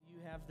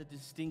have the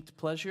distinct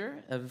pleasure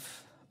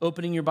of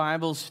opening your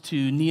Bibles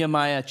to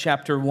Nehemiah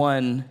chapter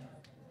 1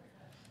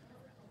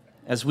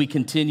 as we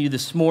continue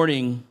this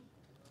morning.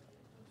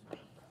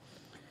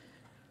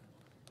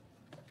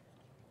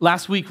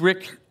 Last week,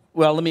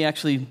 let me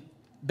actually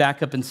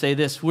back up and say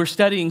this. We're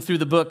studying through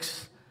the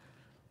books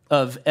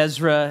of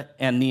Ezra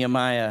and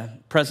Nehemiah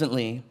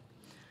presently.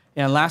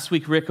 And last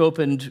week, Rick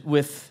opened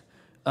with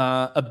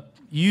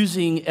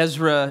using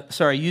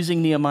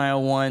Nehemiah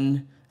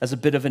 1 as a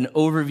bit of an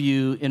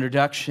overview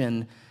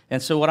introduction.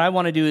 And so what I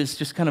want to do is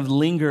just kind of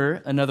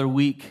linger another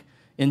week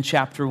in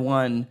chapter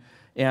 1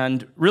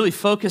 and really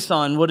focus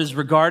on what is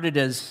regarded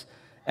as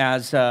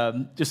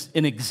just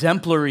an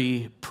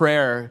exemplary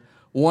prayer,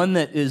 one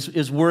that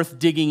is worth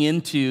digging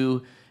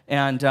into,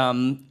 and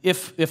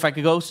if I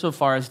could go so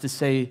far as to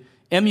say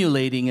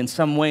emulating in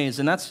some ways.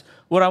 And that's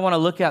what I want to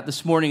look at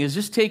this morning, is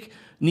just take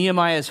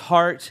Nehemiah's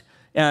heart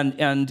and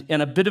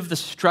a bit of the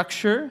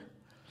structure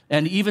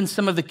and even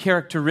some of the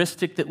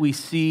characteristic that we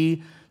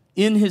see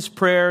in his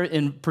prayer,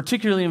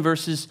 particularly in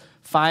verses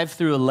 5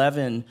 through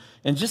 11,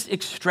 and just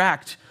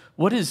extract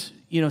what is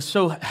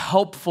so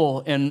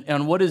helpful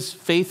and what is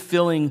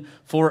faith-filling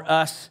for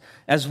us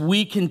as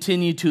we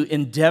continue to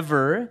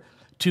endeavor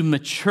to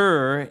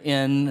mature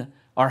in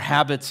our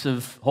habits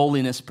of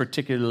holiness,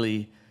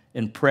 particularly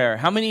in prayer.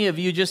 How many of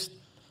you, just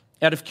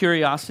out of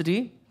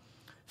curiosity,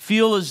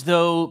 feel as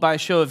though, by a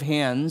show of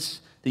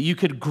hands, that you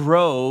could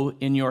grow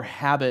in your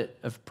habit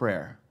of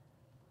prayer?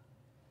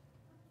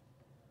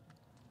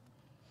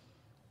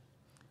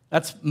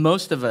 That's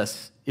most of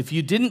us. If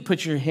you didn't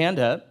put your hand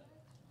up,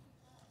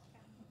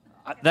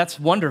 that's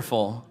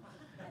wonderful.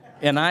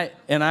 And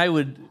I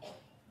would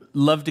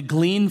love to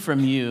glean from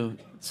you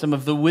some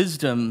of the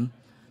wisdom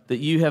that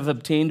you have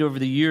obtained over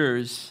the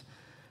years.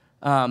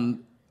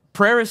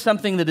 Prayer is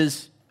something that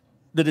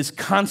is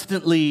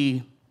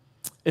constantly,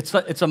 it's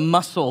a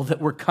muscle that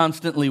we're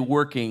constantly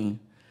working.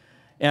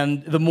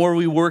 And the more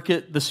we work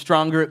it, the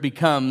stronger it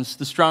becomes.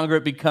 The stronger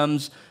it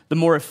becomes, the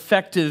more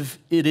effective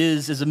it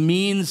is as a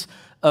means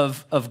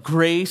of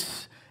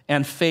grace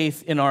and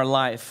faith in our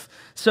life.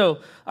 So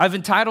I've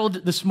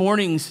entitled this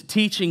morning's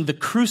teaching, The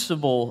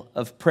Crucible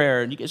of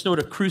Prayer. And you guys know what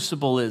a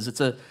crucible is.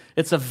 It's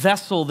a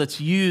vessel that's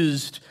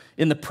used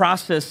in the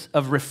process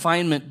of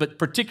refinement, but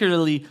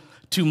particularly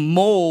to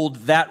mold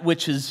that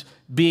which is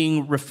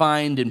being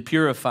refined and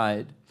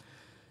purified.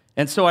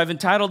 And so I've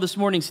entitled this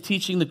morning's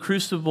teaching, The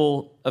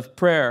Crucible of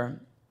Prayer.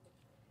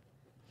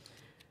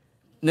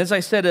 And as I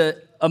said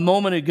a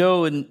moment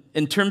ago,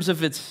 in terms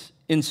of its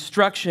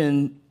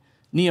instruction,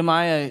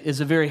 Nehemiah is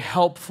a very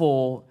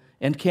helpful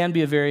and can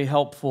be a very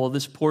helpful,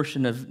 this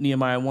portion of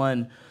Nehemiah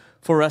 1,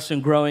 for us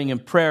in growing in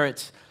prayer.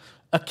 It's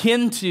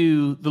akin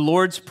to the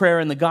Lord's Prayer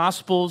in the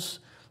Gospels,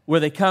 where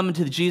they come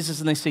to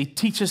Jesus and they say,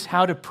 teach us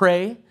how to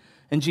pray.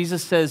 And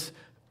Jesus says,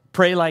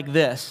 pray like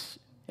this.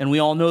 And we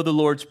all know the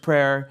Lord's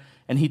Prayer,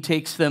 and he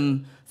takes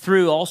them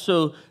through.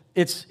 Also,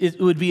 it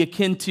would be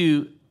akin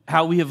to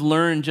how we have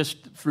learned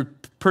just for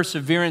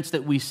perseverance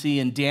that we see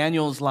in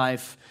Daniel's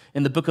life,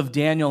 in the book of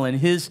Daniel, and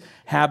his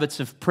habits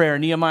of prayer.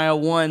 Nehemiah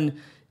 1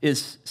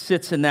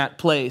 sits in that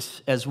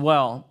place as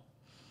well.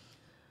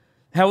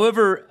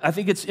 However, I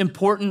think it's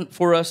important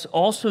for us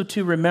also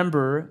to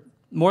remember,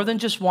 more than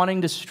just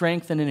wanting to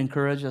strengthen and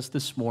encourage us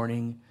this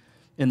morning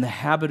in the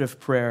habit of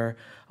prayer,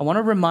 I want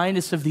to remind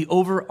us of the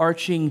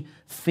overarching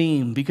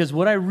theme, because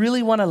what I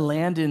really want to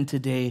land in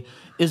today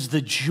is the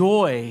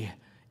joy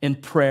in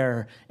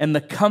prayer and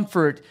the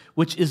comfort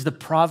which is the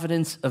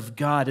providence of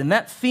God. And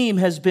that theme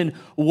has been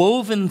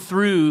woven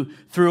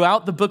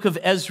throughout the book of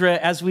Ezra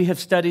as we have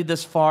studied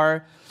this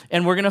far.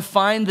 And we're going to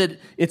find that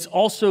it's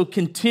also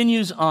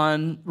continues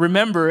on.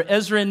 Remember,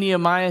 Ezra and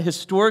Nehemiah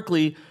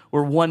historically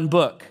were one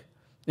book.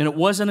 And it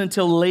wasn't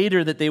until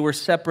later that they were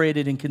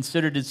separated and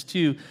considered as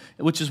two,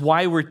 which is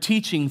why we're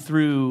teaching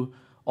through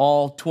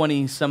all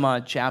 20 some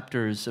odd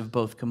chapters of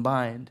both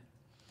combined.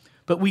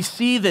 But we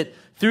see that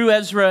through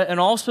Ezra and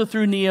also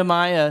through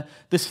Nehemiah,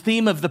 this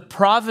theme of the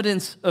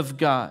providence of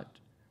God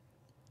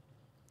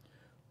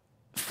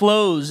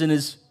flows and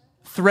is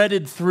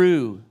threaded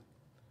through.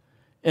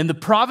 And the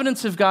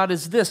providence of God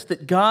is this,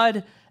 that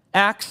God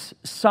acts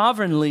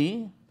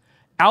sovereignly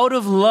out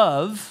of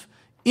love,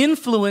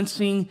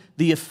 influencing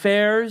the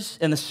affairs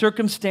and the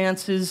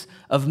circumstances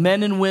of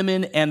men and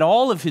women and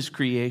all of his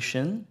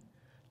creation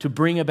to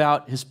bring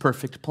about his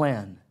perfect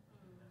plan.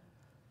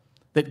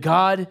 That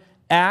God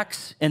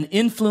acts and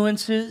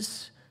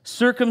influences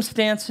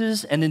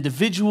circumstances and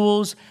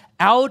individuals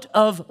out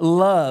of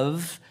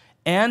love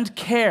and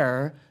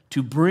care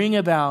to bring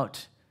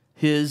about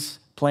his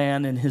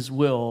plan and his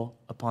will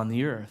upon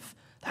the earth.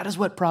 That is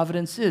what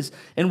providence is.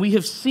 And we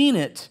have seen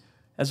it.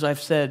 As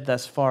I've said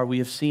thus far, we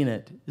have seen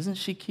it. Isn't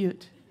she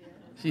cute?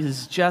 She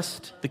is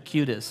just the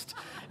cutest.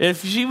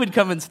 If she would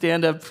come and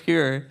stand up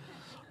here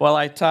while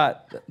I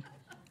taught,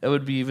 that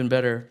would be even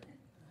better.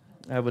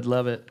 I would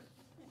love it.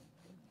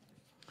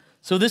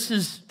 So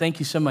thank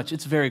you so much.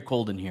 It's very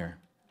cold in here.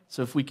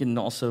 So if we can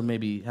also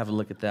maybe have a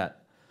look at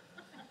that.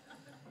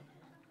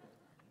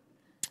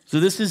 So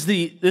this is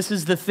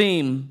the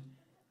theme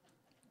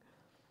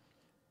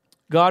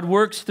God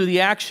works through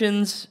the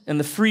actions and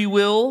the free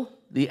will,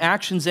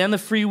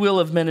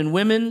 of men and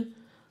women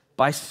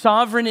by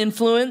sovereign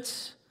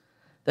influence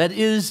that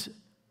is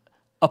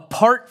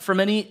apart from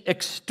any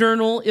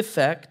external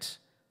effect.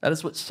 That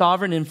is what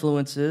sovereign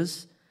influence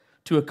is,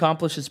 to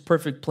accomplish his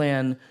perfect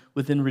plan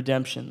within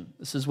redemption.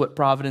 This is what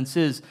providence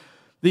is.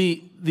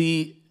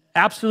 The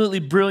absolutely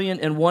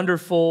brilliant and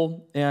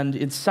wonderful and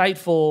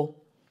insightful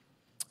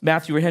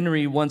Matthew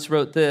Henry once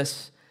wrote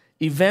this: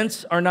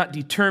 events are not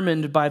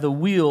determined by the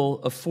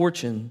wheel of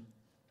fortune,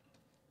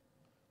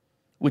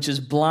 which is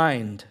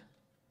blind,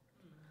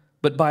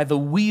 but by the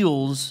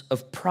wheels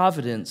of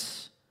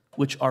providence,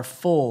 which are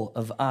full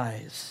of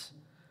eyes.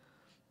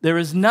 There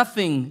is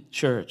nothing,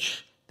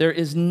 church, there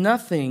is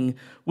nothing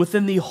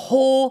within the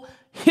whole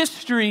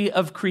history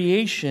of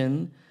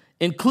creation,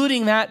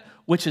 including that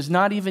which has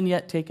not even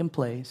yet taken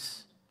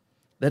place,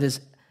 that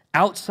is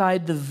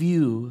outside the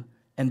view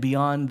and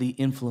beyond the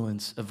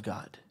influence of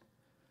God.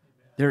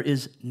 There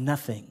is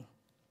nothing.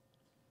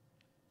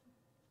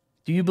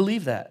 Do you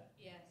believe that?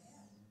 Yes.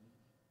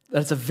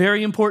 That's a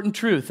very important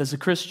truth as a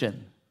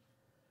Christian.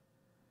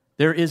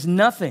 There is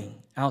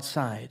nothing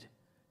outside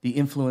the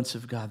influence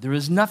of God. There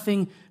is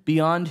nothing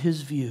beyond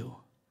his view.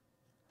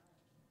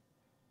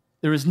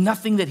 There is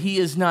nothing that he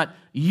is not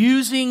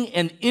using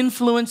and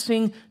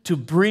influencing to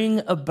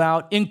bring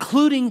about,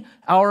 including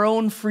our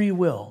own free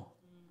will,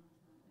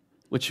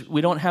 which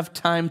we don't have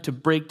time to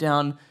break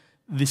down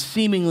the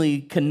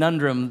seemingly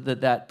conundrum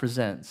that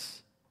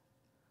presents.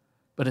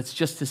 But it's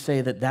just to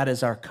say that that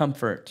is our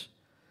comfort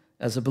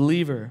as a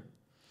believer.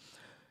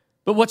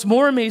 But what's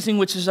more amazing,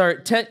 which is our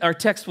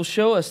text will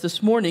show us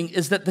this morning,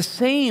 is that the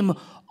same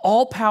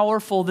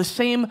all-powerful, the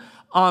same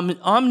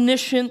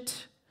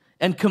omniscient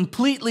and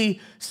completely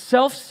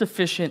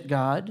self-sufficient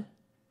God,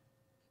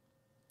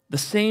 the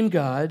same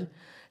God,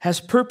 has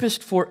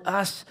purposed for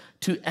us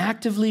to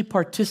actively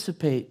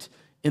participate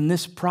in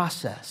this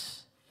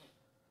process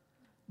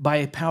by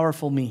a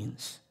powerful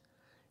means,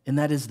 and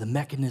that is the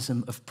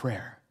mechanism of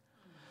prayer.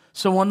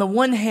 So on the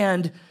one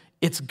hand,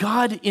 it's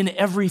God in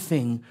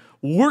everything,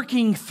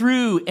 working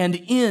through and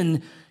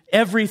in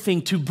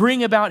everything to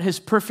bring about his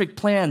perfect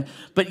plan,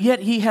 but yet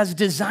he has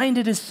designed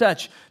it as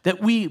such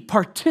that we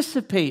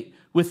participate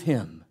with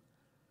him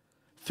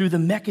through the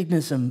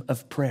mechanism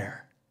of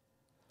prayer.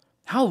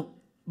 How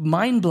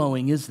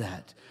mind-blowing is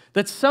that?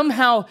 That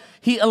somehow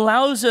he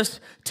allows us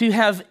to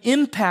have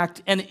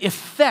impact and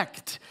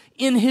effect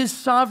in his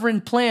sovereign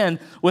plan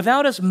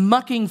without us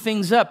mucking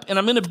things up. And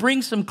I'm going to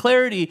bring some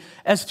clarity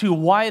as to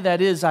why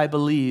that is, I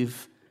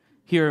believe,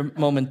 here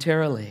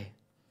momentarily.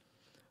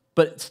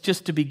 But it's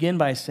just to begin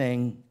by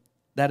saying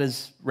that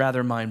is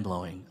rather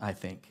mind-blowing, I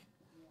think.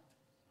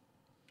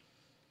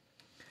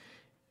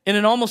 In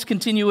an almost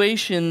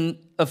continuation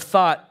of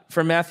thought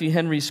from Matthew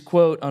Henry's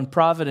quote on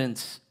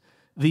providence,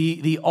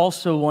 the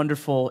also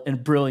wonderful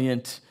and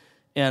brilliant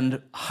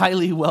and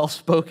highly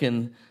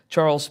well-spoken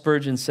Charles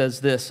Spurgeon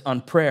says this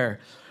on prayer: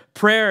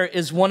 prayer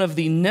is one of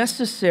the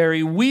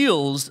necessary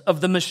wheels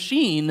of the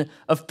machine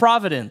of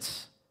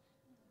providence.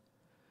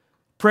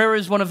 Prayer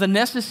is one of the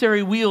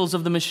necessary wheels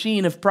of the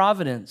machine of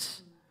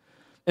providence.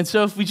 And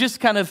so if we just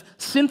kind of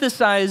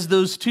synthesize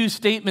those two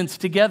statements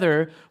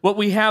together, what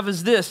we have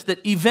is this: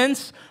 that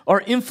events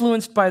are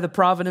influenced by the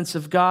providence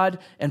of God,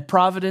 and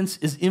providence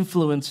is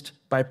influenced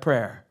by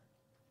prayer.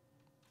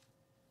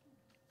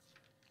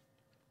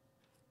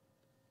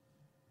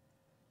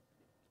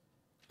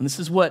 And this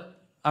is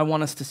what I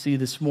want us to see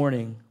this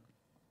morning: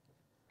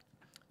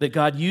 that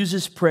God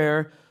uses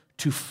prayer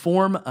to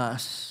form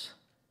us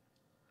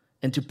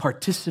and to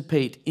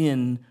participate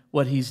in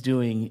what he's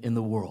doing in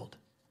the world.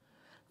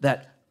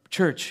 That,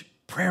 church,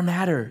 prayer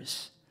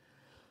matters.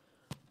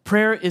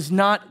 Prayer is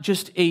not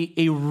just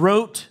a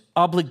rote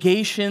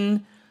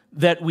obligation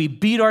that we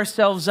beat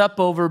ourselves up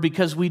over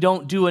because we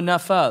don't do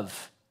enough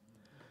of.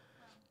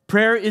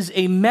 Prayer is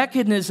a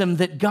mechanism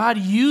that God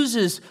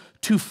uses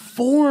to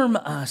form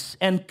us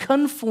and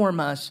conform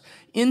us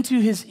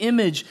into his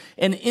image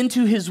and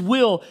into his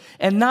will.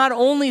 And not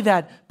only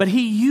that, but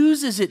he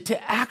uses it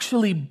to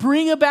actually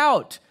bring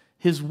about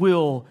his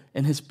will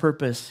and his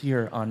purpose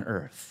here on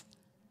earth.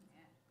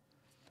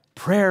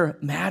 Prayer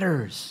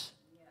matters.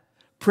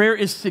 Prayer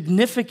is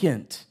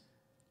significant.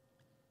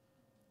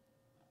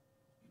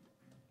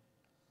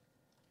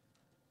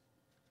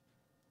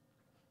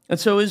 And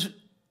so as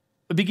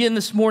we begin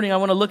this morning, I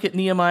want to look at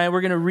Nehemiah.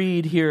 We're going to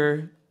read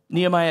here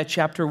Nehemiah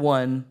chapter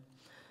 1.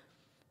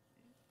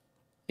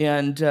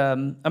 And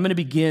I'm going to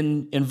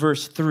begin in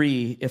verse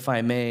 3, if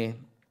I may,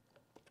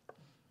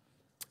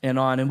 and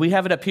on. And we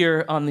have it up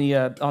here on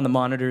the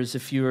monitors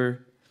if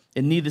you're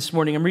in need this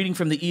morning. I'm reading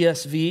from the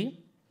ESV.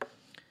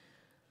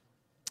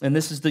 And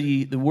this is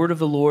the word of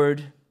the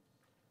Lord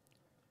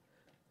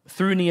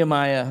through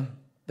Nehemiah,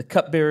 the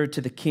cupbearer to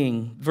the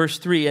king. Verse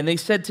 3, and they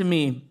said to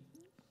me,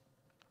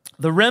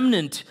 the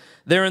remnant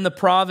there in the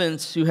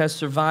province who has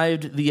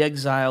survived the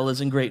exile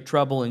is in great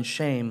trouble and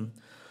shame.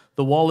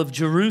 The wall of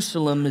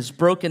Jerusalem is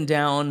broken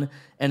down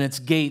and its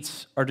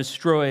gates are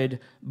destroyed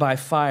by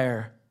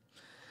fire.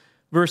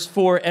 Verse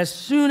 4, as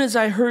soon as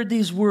I heard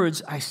these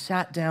words, I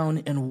sat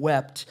down and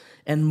wept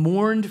and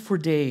mourned for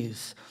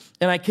days.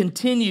 And I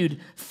continued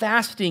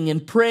fasting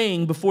and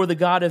praying before the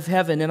God of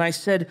heaven. And I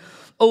said,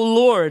 O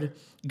Lord,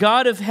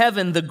 God of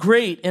heaven, the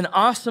great and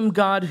awesome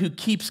God who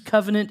keeps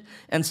covenant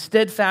and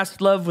steadfast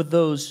love with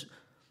those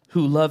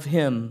who love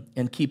him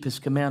and keep his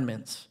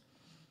commandments.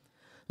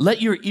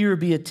 Let your ear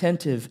be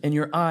attentive and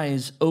your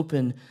eyes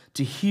open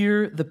to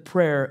hear the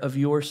prayer of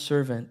your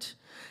servant.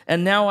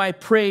 And now I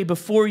pray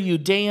before you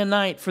day and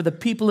night for the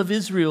people of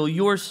Israel,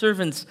 your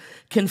servants,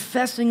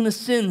 confessing the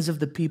sins of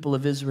the people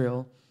of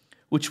Israel,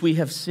 which we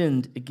have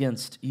sinned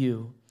against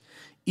you.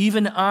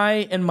 Even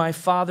I and my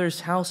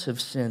father's house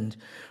have sinned.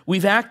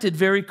 We've acted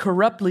very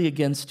corruptly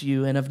against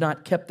you and have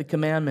not kept the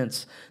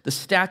commandments, the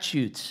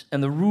statutes,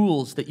 and the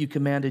rules that you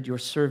commanded your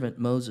servant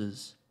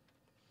Moses.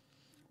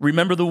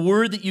 Remember the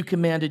word that you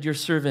commanded your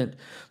servant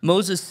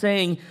Moses,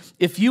 saying,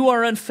 if you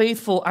are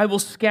unfaithful, I will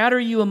scatter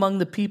you among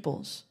the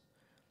peoples.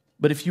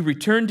 But if you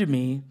return to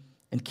me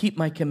and keep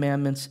my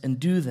commandments and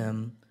do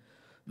them,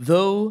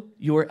 though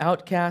your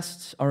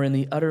outcasts are in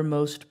the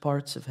uttermost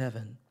parts of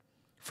heaven,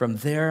 from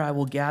there I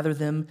will gather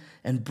them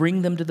and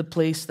bring them to the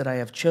place that I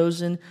have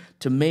chosen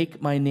to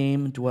make my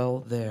name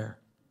dwell there.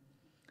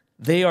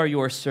 They are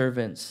your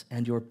servants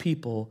and your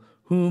people,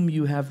 whom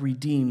you have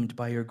redeemed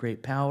by your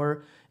great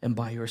power and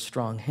by your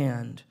strong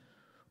hand.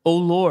 O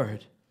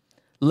Lord,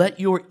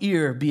 let your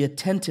ear be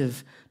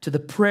attentive to the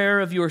prayer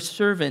of your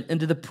servant and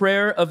to the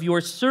prayer of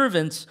your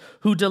servants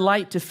who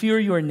delight to fear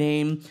your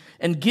name,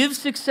 and give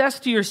success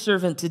to your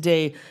servant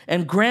today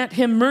and grant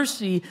him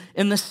mercy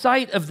in the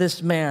sight of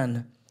this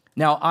man.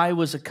 Now I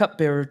was a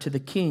cupbearer to the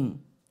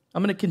king.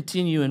 I'm going to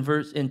continue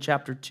in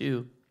chapter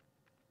 2.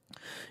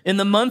 In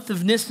the month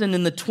of Nisan,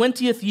 in the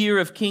 20th year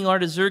of King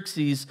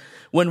Artaxerxes,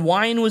 when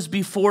wine was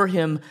before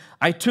him,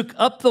 I took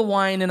up the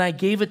wine and I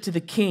gave it to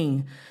the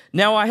king.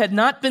 Now I had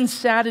not been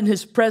sad in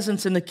his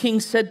presence, and the king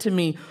said to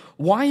me,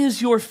 why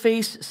is your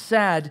face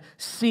sad,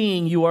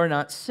 seeing you are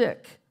not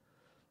sick?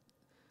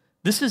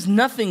 This is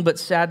nothing but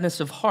sadness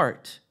of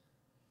heart.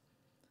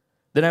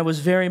 Then I was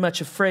very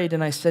much afraid,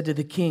 and I said to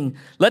the king,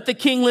 let the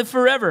king live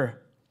forever.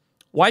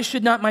 Why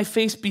should not my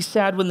face be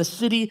sad when the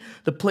city,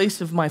 the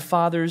place of my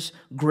father's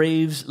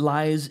graves,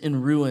 lies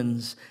in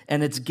ruins,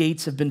 and its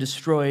gates have been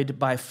destroyed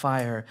by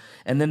fire?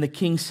 And then the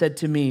king said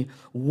to me,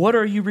 what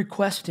are you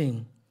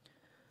requesting?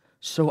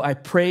 So I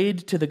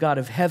prayed to the God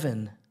of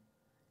heaven,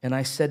 and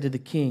I said to the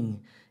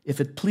king, if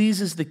it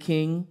pleases the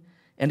king,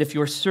 and if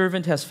your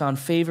servant has found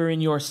favor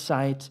in your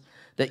sight,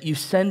 that you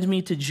send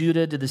me to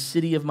Judah, to the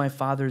city of my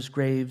father's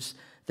graves,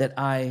 that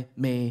I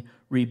may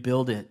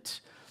rebuild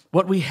it.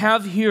 What we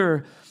have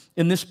here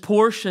in this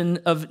portion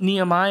of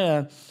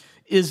Nehemiah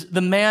is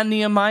the man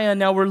Nehemiah.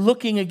 Now we're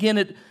looking again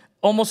at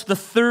almost the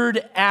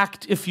third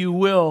act, if you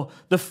will.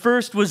 The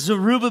first was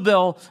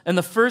Zerubbabel and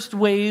the first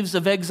waves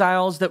of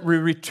exiles that were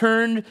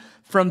returned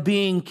from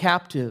being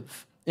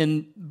captive,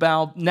 and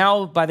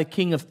now by the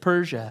king of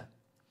Persia.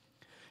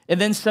 And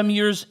then some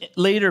years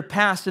later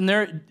passed, and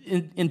their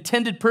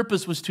intended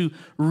purpose was to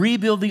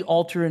rebuild the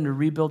altar and to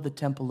rebuild the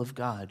temple of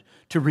God,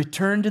 to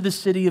return to the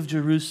city of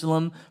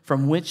Jerusalem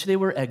from which they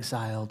were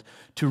exiled,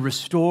 to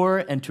restore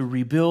and to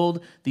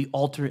rebuild the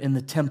altar in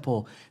the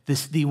temple,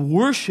 the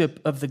worship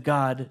of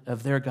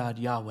their God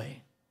Yahweh.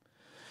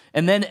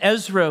 And then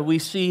Ezra, we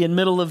see in the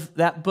middle of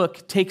that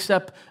book, takes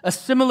up a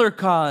similar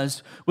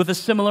cause with a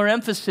similar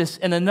emphasis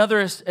and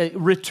another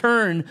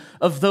return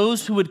of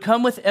those who would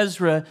come with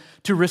Ezra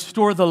to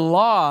restore the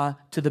law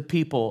to the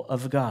people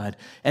of God.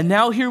 And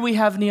now here we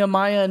have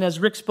Nehemiah, and as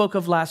Rick spoke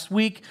of last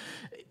week,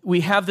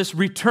 we have this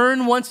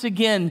return once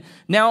again,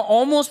 now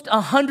almost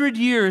 100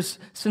 years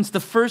since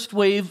the first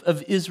wave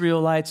of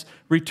Israelites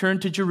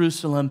returned to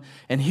Jerusalem.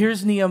 And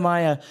here's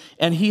Nehemiah,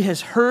 and he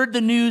has heard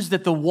the news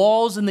that the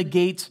walls and the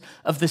gates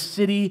of the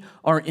city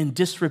are in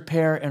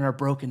disrepair and are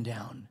broken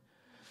down.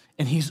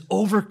 And he's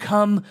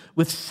overcome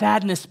with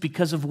sadness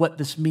because of what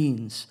this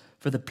means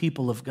for the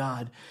people of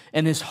God.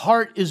 And his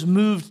heart is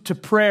moved to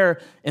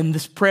prayer, and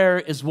this prayer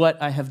is what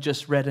I have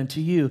just read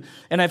unto you.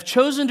 And I've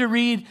chosen to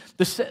read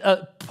this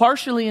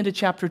partially into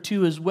chapter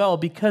 2 as well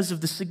because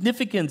of the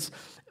significance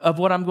of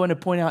what I'm going to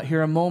point out here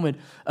in a moment,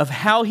 of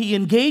how he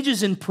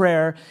engages in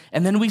prayer,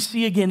 and then we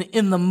see again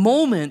in the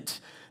moment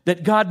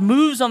that God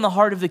moves on the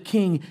heart of the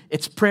king,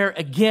 it's prayer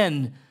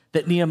again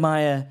that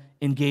Nehemiah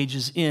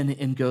engages in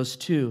and goes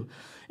to.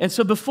 And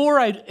so before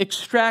I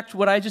extract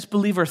what I just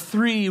believe are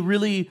three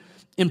really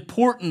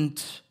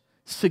important,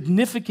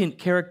 significant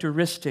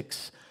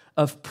characteristics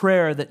of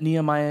prayer that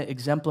Nehemiah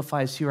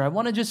exemplifies here, I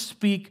want to just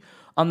speak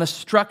on the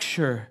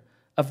structure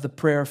of the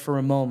prayer for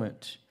a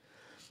moment.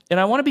 And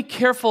I want to be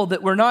careful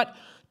that we're not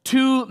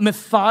too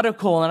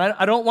methodical, and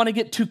I don't want to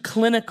get too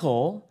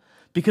clinical,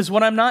 because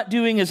what I'm not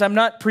doing is I'm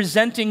not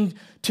presenting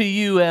to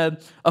you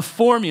a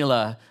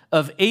formula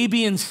of A,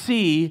 B, and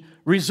C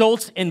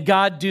results in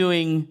God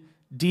doing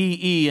D,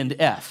 E, and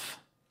F.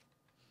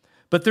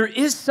 But there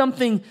is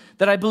something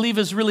that I believe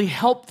is really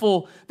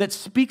helpful that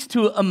speaks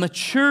to a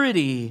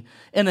maturity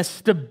and a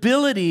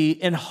stability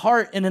in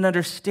heart and an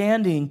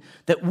understanding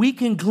that we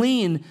can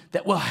glean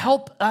that will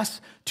help us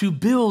to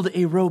build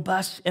a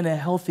robust and a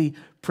healthy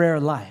prayer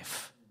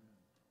life.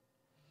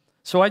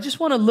 So I just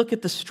want to look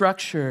at the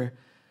structure,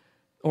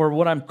 or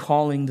what I'm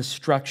calling the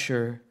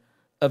structure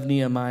of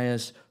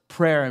Nehemiah's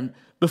prayer. And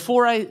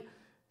before I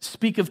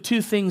speak of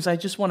two things, I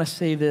just want to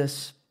say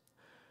this.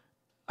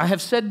 I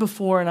have said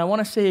before, and I want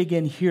to say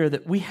again here,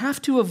 that we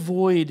have to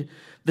avoid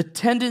the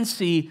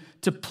tendency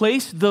to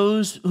place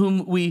those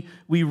whom we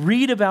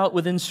read about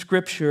within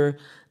Scripture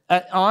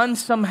on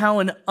somehow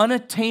an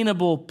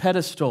unattainable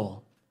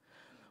pedestal,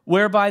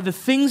 whereby the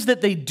things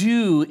that they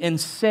do and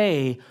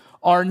say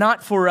are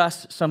not for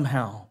us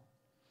somehow.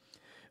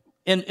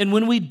 And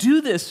when we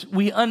do this,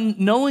 we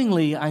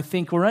unknowingly, I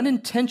think, or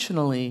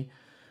unintentionally,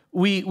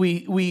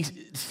 we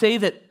say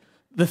that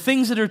the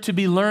things that are to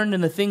be learned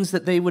and the things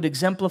that they would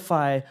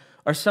exemplify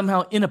are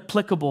somehow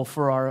unapplicable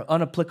for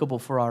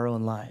our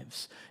own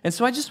lives. And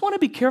so I just want to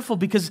be careful,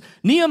 because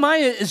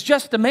Nehemiah is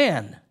just a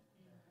man.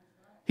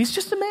 He's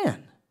just a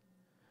man.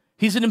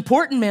 He's an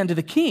important man to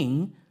the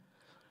king,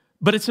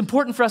 but it's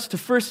important for us to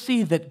first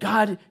see that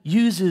God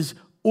uses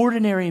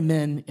ordinary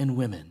men and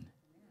women.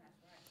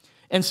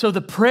 And so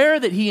the prayer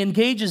that he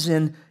engages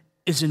in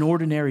is an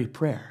ordinary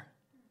prayer.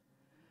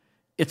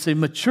 It's a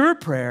mature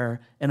prayer,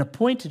 an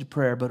appointed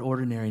prayer, but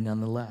ordinary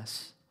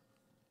nonetheless.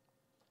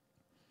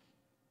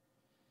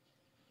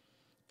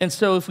 And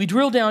so if we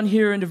drill down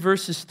here into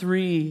verses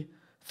 3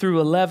 through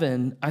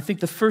 11, I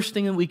think the first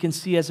thing that we can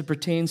see as it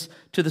pertains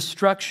to the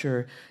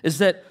structure is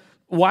that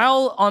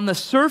while on the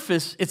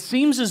surface it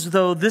seems as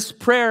though this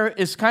prayer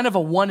is kind of a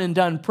one and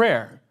done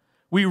prayer.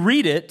 We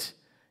read it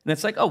and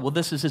it's like, oh, well,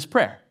 this is his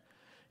prayer.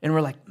 And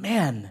we're like,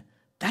 man,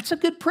 that's a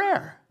good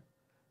prayer.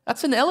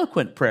 That's an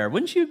eloquent prayer.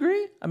 Wouldn't you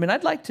agree? I mean,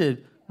 I'd like to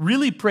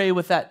really pray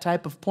with that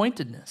type of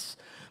pointedness.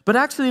 But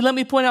actually, let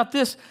me point out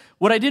this.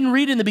 What I didn't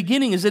read in the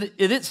beginning is that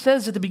it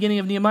says at the beginning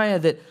of Nehemiah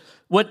that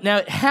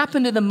it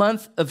happened in the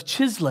month of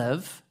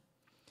Chislev,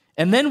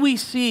 and then we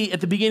see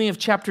at the beginning of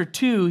chapter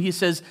 2, he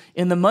says,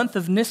 in the month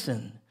of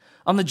Nisan.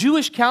 On the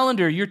Jewish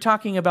calendar, you're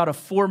talking about a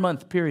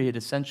 4-month period,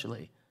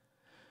 essentially.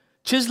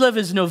 Chislev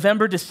is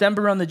November,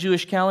 December on the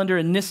Jewish calendar,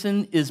 and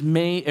Nisan is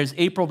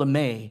April to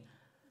May.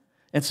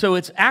 And so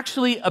it's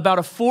actually about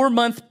a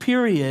 4-month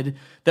period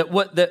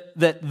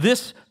that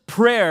this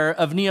prayer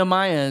of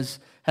Nehemiah's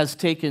has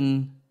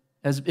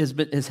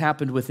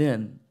happened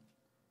within.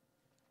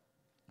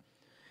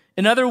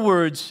 In other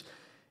words,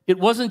 it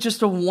wasn't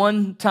just a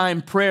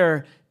one-time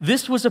prayer.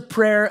 This was a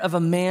prayer of a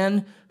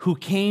man who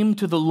came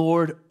to the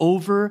Lord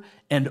over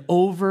and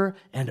over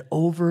and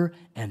over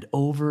and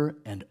over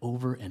and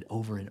over and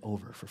over and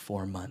over for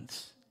 4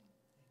 months.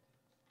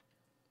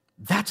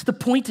 That's the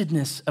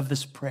pointedness of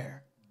this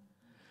prayer.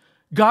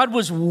 God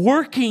was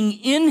working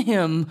in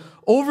him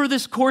over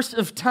this course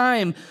of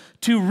time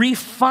to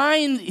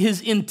refine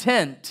his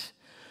intent,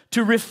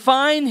 to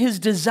refine his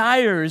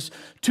desires,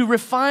 to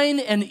refine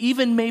and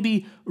even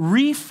maybe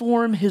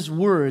reform his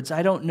words.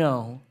 I don't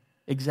know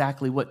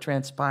exactly what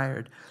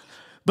transpired.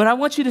 But I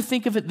want you to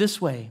think of it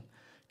this way.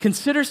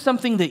 Consider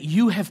something that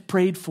you have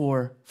prayed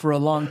for a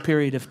long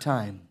period of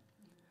time.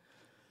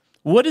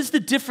 What is the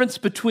difference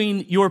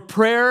between your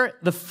prayer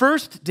the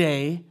first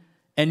day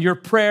and your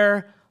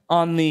prayer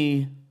on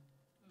the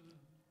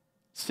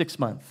 6th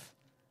month,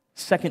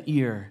 2nd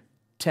year,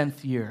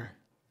 10th year?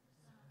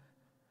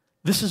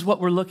 This is what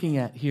we're looking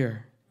at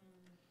here.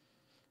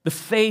 The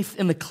faith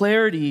and the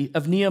clarity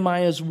of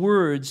Nehemiah's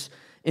words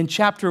in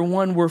chapter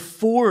 1 were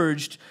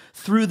forged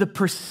through the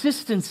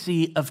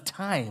persistency of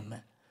time.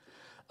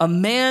 A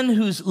man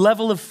whose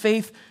level of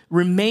faith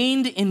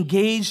remained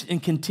engaged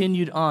and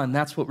continued on.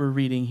 That's what we're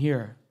reading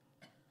here.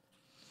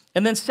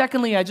 And then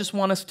secondly, I just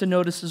want us to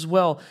notice as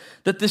well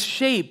that the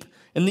shape,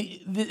 and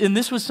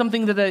this was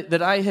something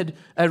that I had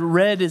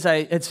read as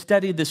I had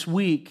studied this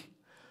week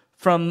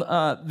from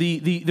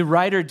the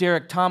writer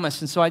Derek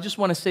Thomas. And so I just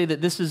want to say that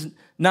this is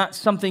not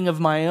something of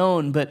my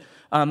own, but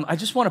I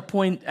just want to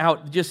point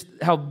out just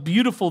how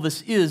beautiful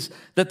this is,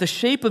 that the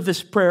shape of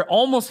this prayer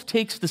almost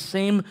takes the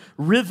same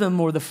rhythm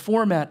or the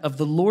format of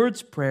the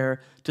Lord's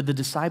Prayer to the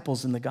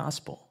disciples in the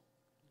gospel.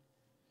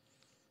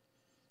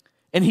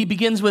 And he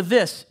begins with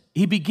this.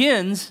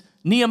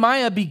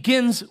 Nehemiah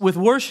begins with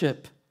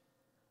worship.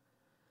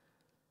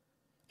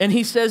 And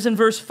he says in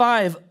verse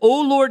 5,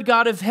 O Lord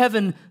God of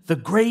heaven, the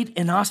great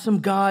and awesome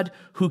God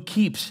who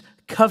keeps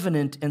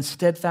covenant and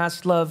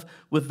steadfast love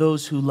with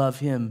those who love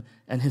him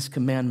and his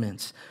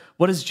commandments.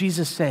 What does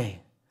Jesus say?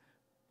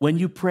 When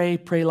you pray,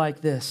 pray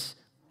like this.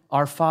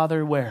 Our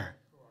Father where?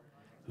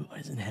 Who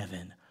is in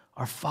heaven.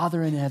 Our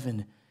Father in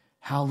heaven,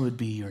 hallowed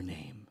be your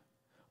name.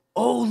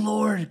 O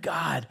Lord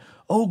God,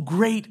 O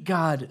great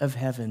God of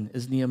heaven,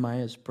 is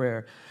Nehemiah's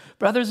prayer.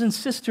 Brothers and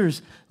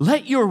sisters,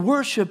 let your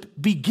worship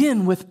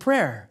begin with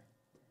prayer.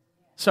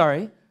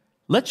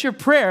 Let your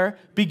prayer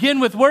begin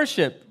with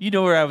worship. You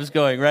know where I was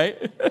going, right?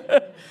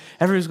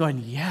 Everyone's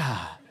going,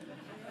 yeah.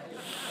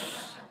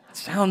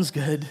 Sounds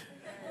good.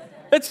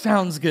 That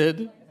sounds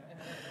good.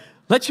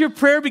 Let your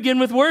prayer begin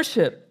with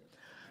worship.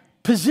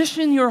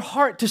 Position your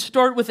heart to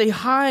start with a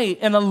high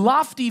and a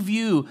lofty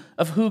view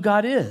of who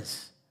God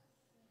is.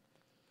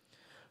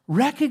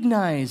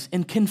 Recognize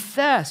and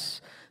confess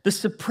the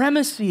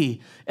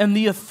supremacy and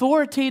the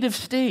authoritative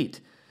state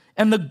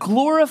and the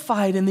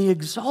glorified and the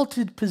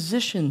exalted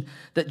position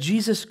that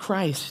Jesus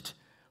Christ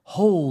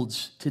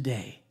holds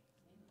today.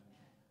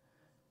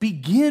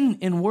 Begin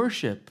in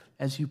worship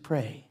as you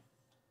pray.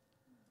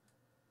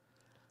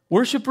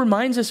 Worship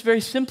reminds us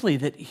very simply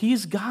that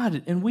He's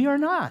God and we are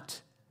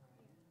not.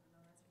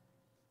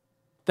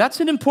 That's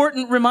an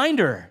important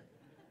reminder.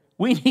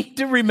 We need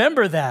to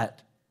remember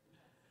that.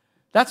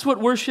 That's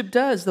what worship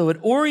does, though. It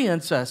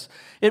orients us.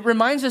 It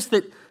reminds us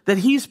that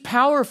He's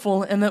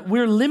powerful and that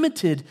we're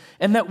limited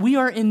and that we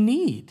are in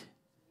need.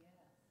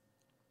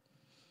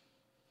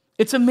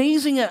 It's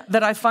amazing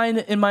that I find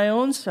in my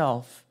own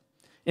self,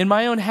 in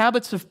my own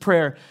habits of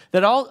prayer,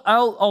 that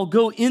I'll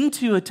go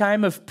into a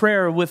time of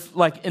prayer with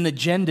like an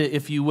agenda,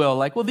 if you will.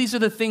 Like, well, these are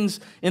the things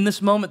in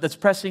this moment that's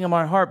pressing on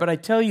my heart. But I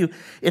tell you,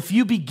 if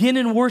you begin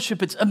in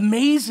worship, it's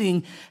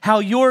amazing how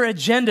your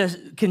agenda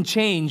can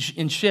change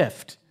and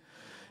shift.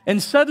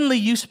 And suddenly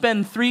you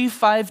spend 3,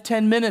 5,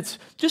 10 minutes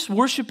just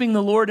worshiping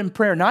the Lord in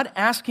prayer, not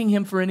asking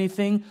Him for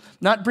anything,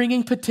 not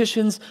bringing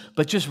petitions,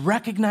 but just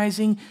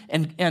recognizing.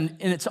 And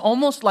it's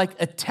almost like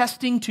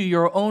attesting to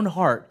your own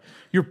heart.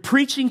 You're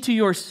preaching to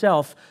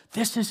yourself,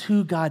 this is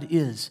who God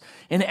is.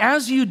 And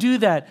as you do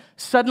that,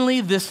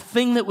 suddenly this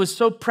thing that was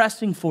so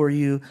pressing for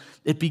you,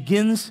 it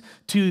begins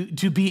to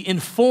be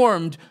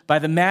informed by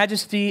the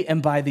majesty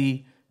and by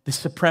the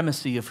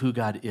supremacy of who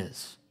God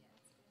is.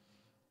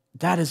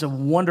 That is a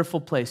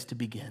wonderful place to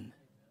begin.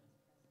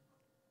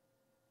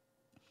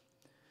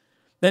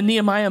 Then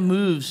Nehemiah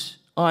moves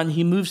on.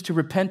 He moves to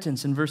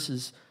repentance in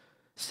verses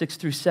 6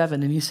 through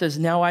 7. And he says,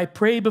 now I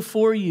pray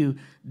before you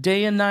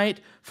day and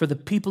night for the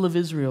people of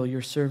Israel,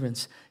 your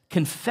servants,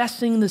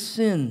 confessing the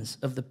sins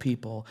of the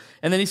people.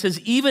 And then he says,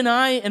 even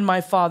I and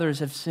my fathers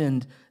have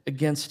sinned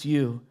against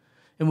you.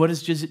 And what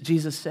does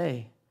Jesus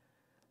say?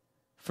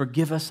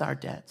 Forgive us our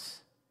debts.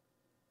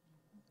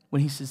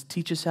 When he says,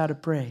 teach us how to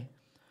pray.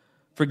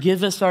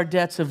 Forgive us our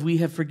debts as we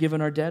have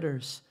forgiven our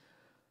debtors.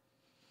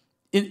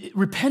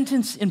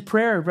 Repentance in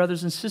prayer,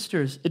 brothers and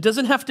sisters, it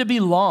doesn't have to be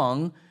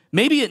long.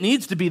 Maybe it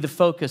needs to be the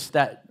focus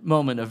that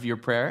moment of your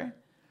prayer.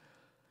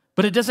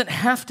 But it doesn't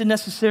have to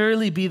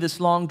necessarily be this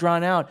long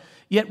drawn out.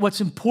 Yet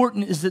what's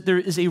important is that there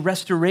is a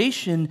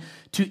restoration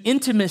to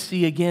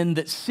intimacy again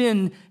that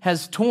sin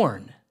has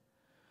torn.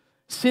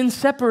 Sin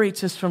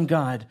separates us from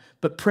God,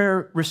 but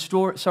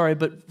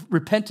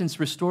repentance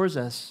restores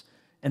us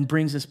and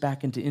brings us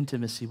back into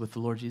intimacy with the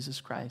Lord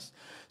Jesus Christ.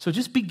 So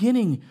just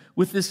beginning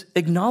with this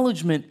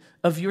acknowledgement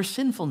of your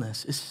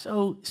sinfulness is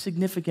so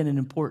significant and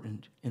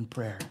important in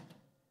prayer.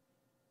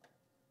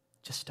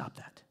 Just stop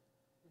that.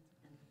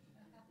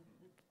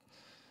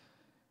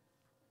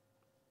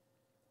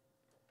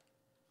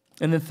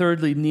 And then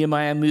thirdly,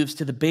 Nehemiah moves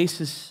to the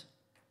basis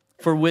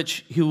for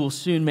which he will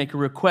soon make a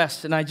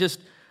request. And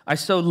I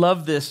so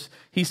love this.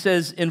 He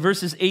says in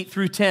verses 8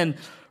 through 10,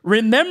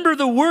 remember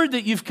the word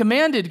that you've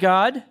commanded,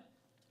 God.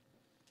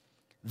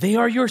 They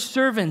are your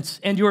servants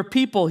and your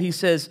people, he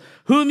says,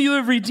 whom you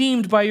have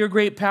redeemed by your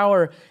great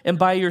power and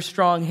by your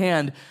strong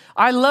hand.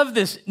 I love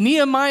this.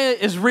 Nehemiah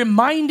is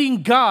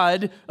reminding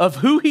God of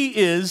who He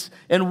is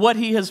and what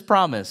He has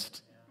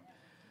promised.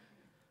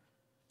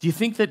 Do you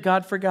think that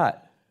God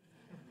forgot?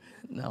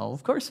 No,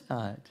 of course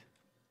not.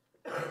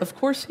 Of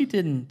course He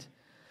didn't.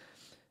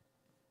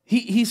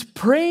 He's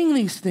praying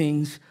these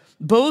things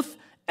both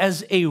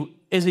as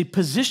a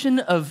position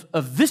of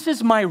this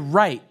is my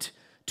right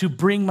to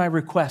bring my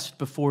request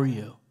before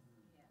you.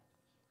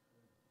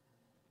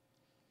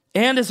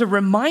 And as a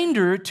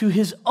reminder to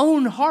his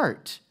own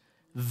heart,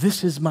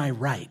 this is my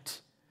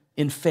right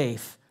in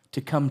faith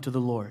to come to the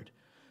Lord.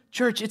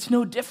 Church, it's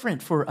no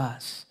different for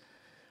us.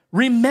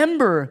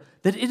 Remember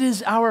that it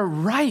is our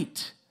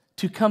right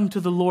to come to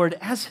the Lord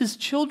as His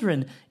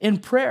children in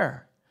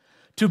prayer,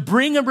 to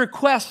bring a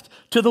request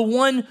to the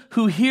one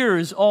who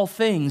hears all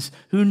things,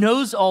 who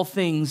knows all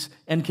things,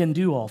 and can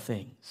do all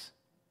things.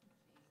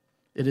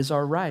 It is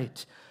our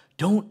right.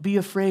 Don't be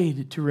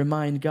afraid to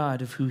remind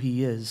God of who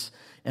He is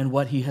and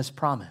what He has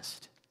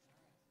promised.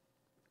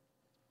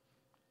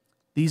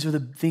 These are the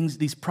things,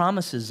 these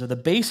promises are the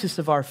basis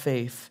of our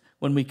faith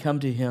when we come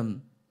to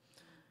Him.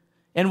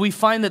 And we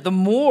find that the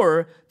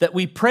more that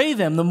we pray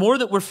them, the more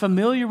that we're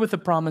familiar with the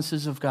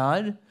promises of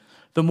God,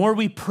 the more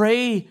we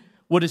pray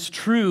what is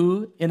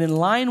true and in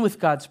line with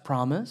God's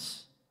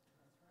promise,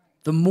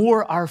 the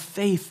more our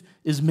faith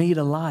is made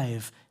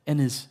alive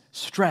and is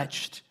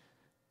stretched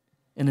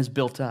and is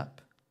built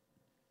up.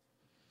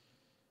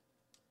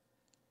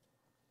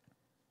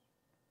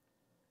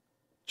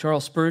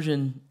 Charles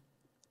Spurgeon,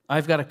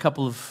 I've got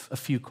a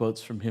few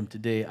quotes from him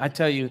today. I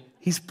tell you,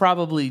 he's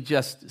probably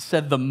just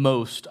said the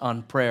most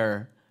on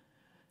prayer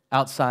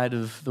outside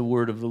of the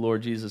word of the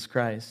Lord Jesus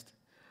Christ.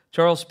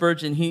 Charles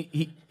Spurgeon,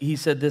 he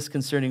said this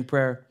concerning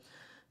prayer: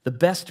 the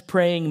best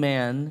praying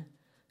man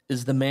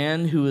is the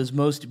man who is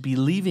most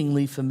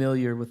believingly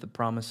familiar with the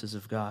promises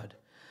of God.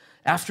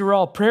 After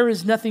all, prayer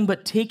is nothing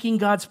but taking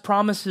God's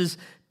promises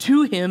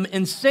to him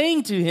and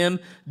saying to him,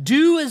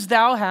 do as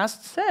thou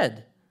hast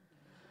said.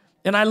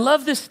 And I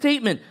love this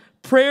statement.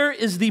 Prayer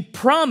is the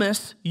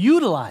promise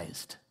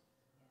utilized.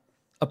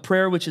 A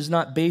prayer which is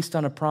not based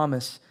on a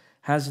promise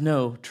has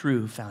no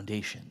true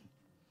foundation.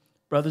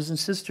 Brothers and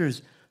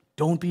sisters,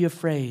 don't be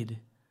afraid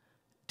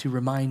to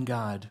remind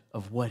God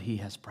of what he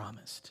has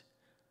promised,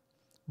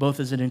 both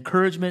as an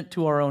encouragement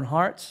to our own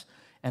hearts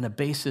and a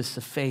basis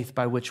of faith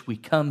by which we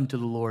come to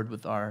the Lord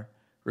with our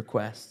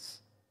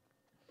requests.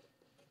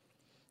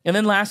 And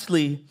then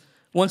lastly,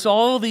 once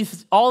all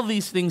of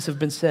these things have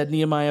been said,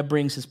 Nehemiah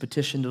brings his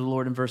petition to the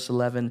Lord in verse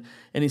 11,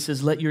 and he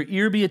says, let your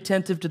ear be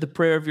attentive to the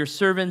prayer of your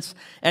servants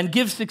and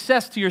give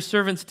success to your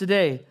servants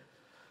today.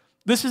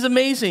 This is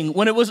amazing.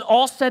 When it was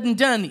all said and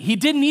done, he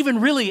didn't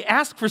even really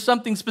ask for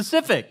something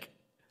specific.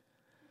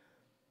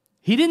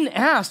 He didn't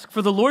ask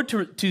for the Lord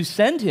to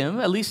send him,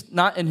 at least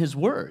not in his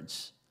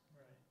words.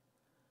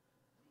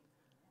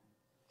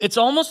 It's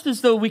almost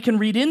as though we can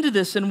read into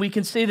this and we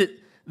can say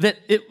that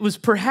it was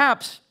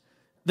perhaps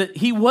that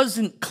he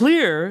wasn't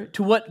clear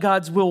to what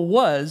God's will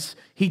was.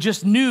 He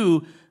just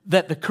knew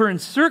that the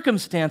current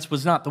circumstance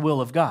was not the will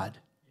of God.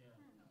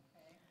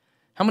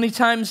 How many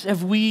times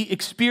have we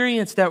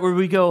experienced that where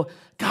we go,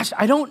 gosh,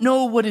 I don't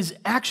know what is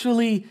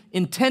actually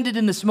intended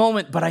in this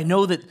moment, but I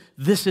know that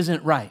this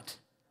isn't right.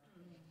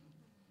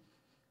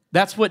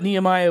 That's what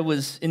Nehemiah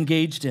was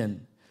engaged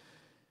in.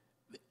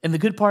 And the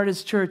good part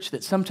is, church,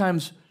 that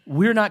sometimes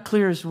we're not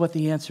clear as to what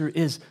the answer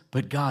is,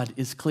 but God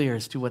is clear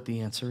as to what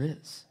the answer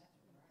is.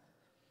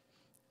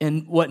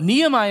 And what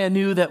Nehemiah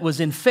knew that was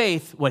in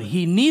faith, what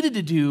he needed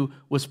to do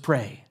was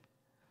pray.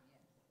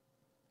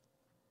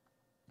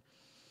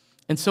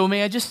 And so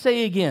may I just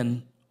say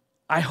again,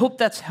 I hope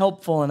that's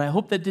helpful, and I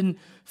hope that didn't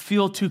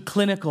feel too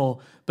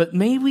clinical, but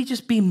may we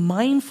just be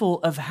mindful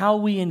of how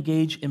we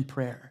engage in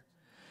prayer.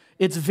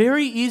 It's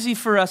very easy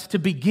for us to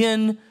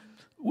begin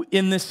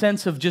in the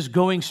sense of just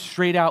going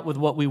straight out with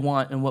what we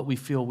want and what we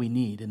feel we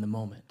need in the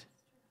moment.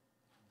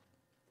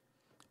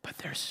 But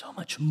there's so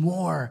much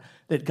more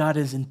that God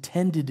has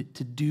intended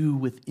to do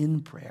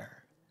within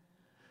prayer.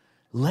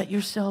 Let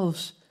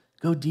yourselves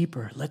go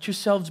deeper. Let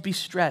yourselves be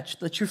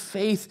stretched. Let your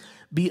faith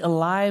be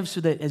alive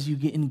so that as you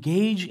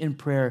engage in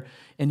prayer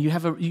and you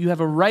have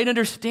a right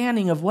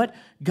understanding of what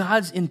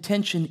God's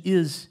intention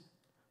is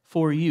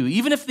for you.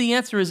 Even if the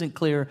answer isn't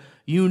clear,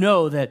 you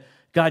know that,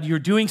 God, you're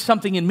doing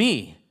something in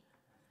me.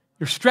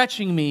 You're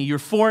stretching me. You're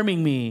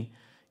forming me.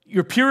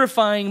 You're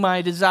purifying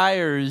my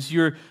desires.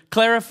 You're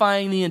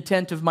clarifying the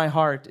intent of my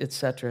heart,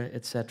 etc.,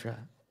 etc.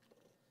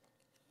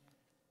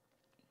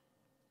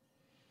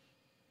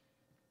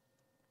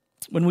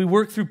 When we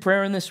work through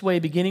prayer in this way,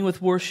 beginning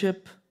with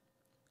worship,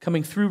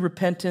 coming through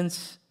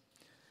repentance,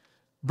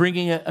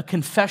 bringing a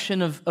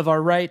confession of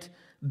our right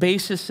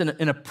basis and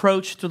an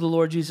approach to the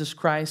Lord Jesus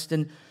Christ,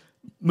 and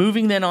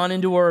moving then on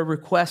into our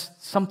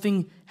requests,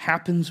 something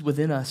happens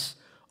within us.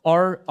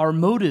 Our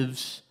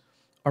motives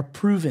are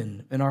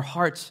proven, and our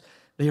hearts,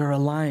 they are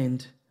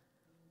aligned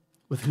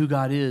with who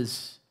God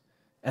is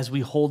as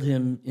we hold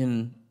him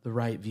in the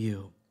right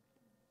view.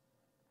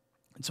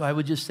 And so I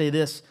would just say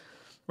this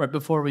right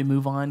before we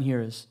move on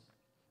here is,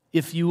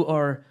 if you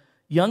are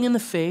young in the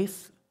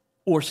faith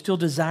or still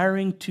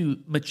desiring to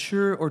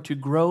mature or to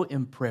grow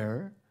in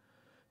prayer,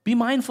 be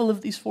mindful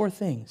of these four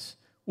things: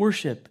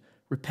 worship,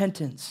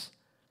 repentance,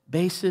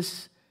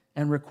 basis,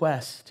 and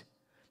request.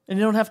 And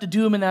you don't have to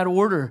do them in that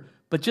order,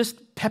 but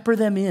just pepper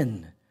them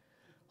in,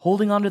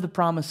 holding on to the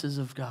promises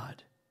of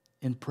God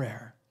in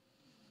prayer.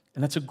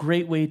 And that's a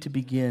great way to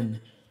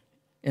begin.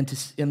 And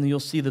you'll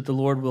see that the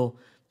Lord will,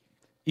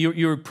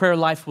 your prayer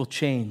life will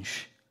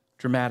change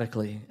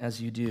dramatically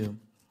as you do.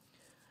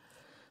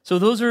 So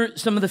those are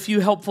some of the few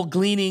helpful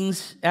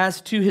gleanings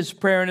as to his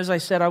prayer. And as I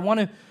said, I want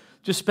to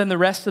just spend the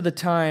rest of the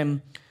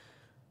time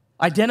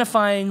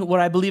identifying what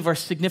I believe are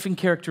significant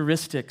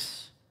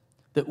characteristics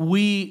that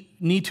we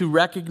need to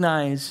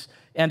recognize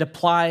and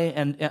apply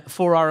and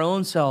for our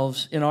own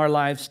selves in our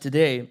lives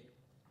today.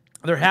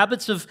 They're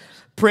habits of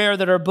prayer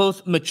that are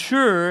both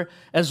mature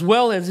as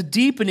well as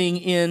deepening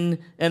in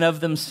and of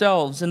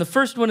themselves. And the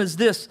first one is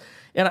this,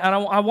 and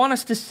I want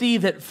us to see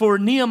that for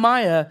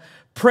Nehemiah,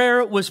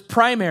 prayer was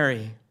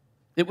primary.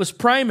 It was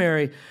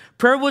primary.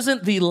 Prayer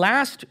wasn't the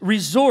last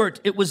resort.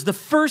 It was the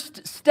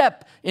first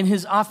step in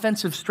his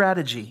offensive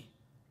strategy.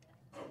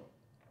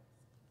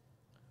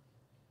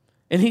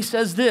 And he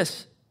says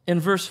this in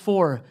verse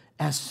 4,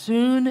 as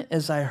soon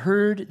as I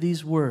heard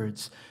these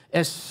words,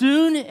 as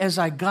soon as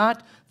I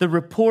got the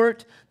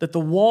report that the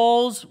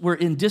walls were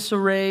in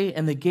disarray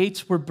and the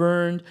gates were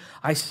burned,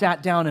 I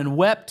sat down and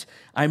wept.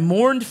 I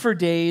mourned for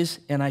days,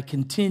 and I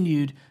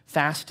continued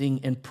fasting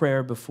and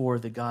prayer before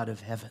the God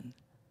of heaven.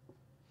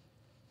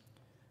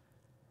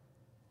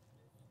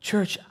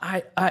 Church,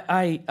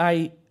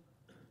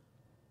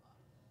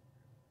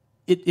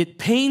 it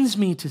pains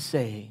me to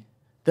say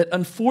that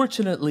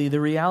unfortunately the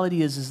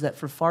reality is that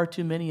for far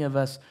too many of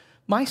us,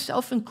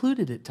 myself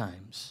included at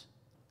times,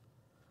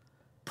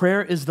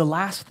 prayer is the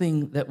last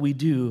thing that we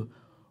do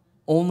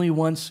only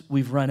once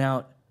we've run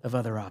out of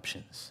other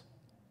options.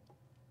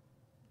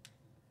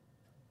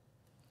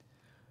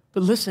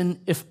 But listen,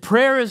 if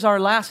prayer is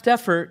our last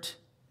effort,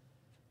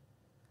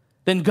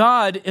 then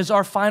God is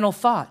our final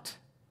thought.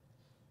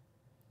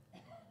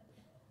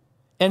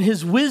 And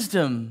his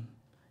wisdom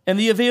and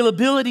the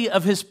availability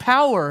of his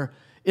power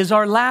is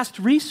our last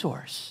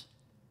resource.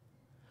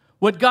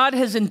 What God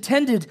has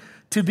intended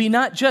to be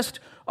not just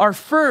our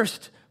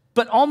first,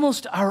 but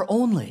almost our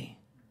only.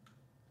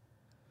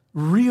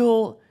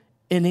 Real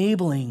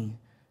enabling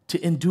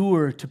to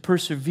endure, to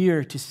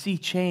persevere, to see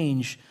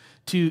change,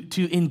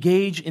 to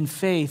engage in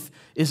faith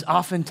is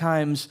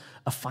oftentimes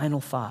a final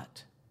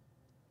thought.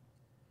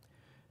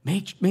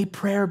 May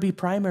prayer be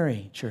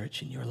primary,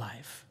 church, in your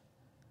life.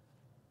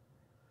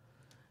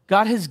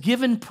 God has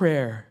given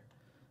prayer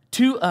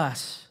to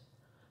us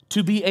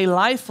to be a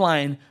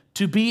lifeline,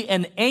 to be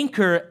an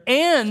anchor,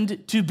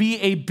 and to be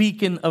a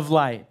beacon of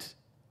light.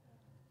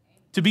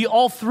 To be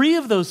all three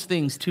of those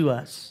things to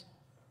us.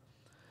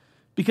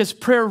 Because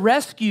prayer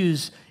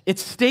rescues, it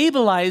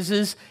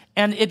stabilizes,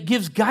 and it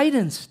gives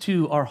guidance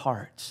to our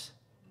hearts.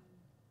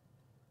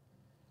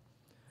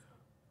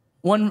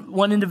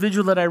 One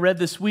individual that I read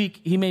this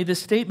week, he made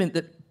this statement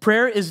that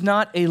prayer is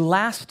not a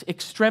last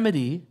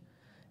extremity,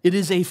 it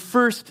is a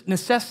first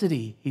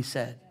necessity, he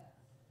said.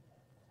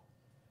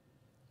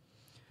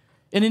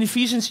 And in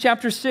Ephesians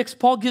chapter 6,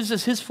 Paul gives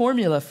us his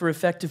formula for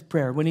effective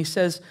prayer when he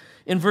says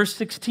in verse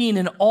 16,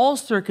 in all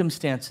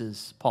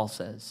circumstances, Paul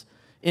says,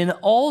 in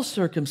all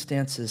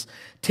circumstances,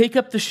 take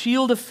up the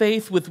shield of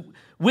faith with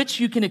which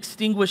you can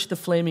extinguish the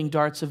flaming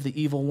darts of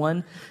the evil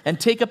one, and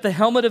take up the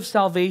helmet of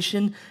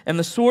salvation and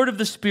the sword of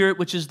the Spirit,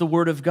 which is the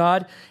word of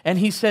God. And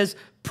he says,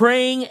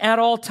 praying at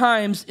all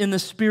times in the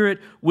Spirit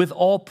with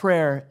all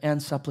prayer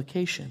and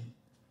supplication.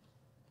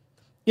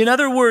 In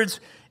other words,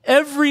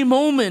 every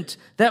moment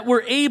that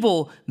we're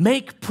able,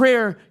 make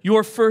prayer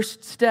your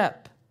first step.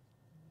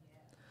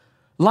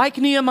 Like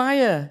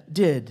Nehemiah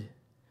did.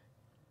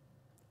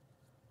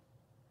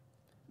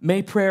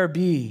 May prayer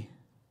be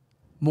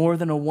more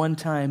than a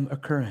one-time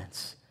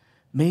occurrence.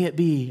 May it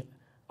be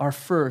our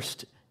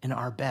first and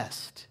our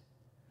best.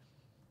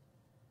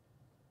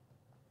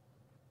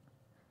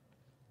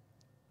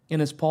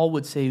 And as Paul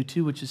would say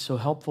too, which is so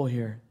helpful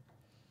here,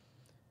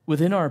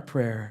 within our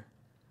prayer,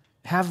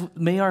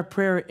 may our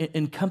prayer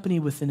accompany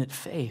within it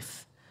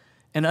faith.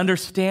 And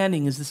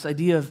understanding is this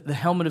idea of the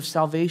helmet of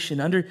salvation.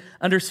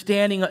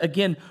 Understanding,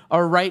 again,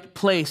 our right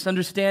place.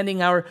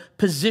 Understanding our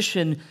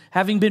position.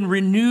 Having been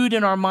renewed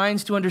in our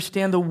minds to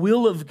understand the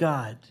will of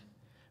God.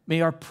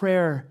 May our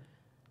prayer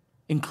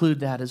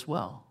include that as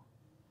well.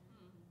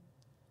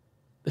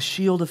 The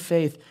shield of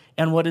faith.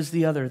 And what is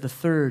the other? The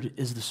third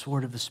is the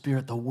sword of the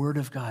Spirit, the Word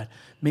of God.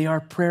 May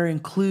our prayer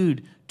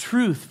include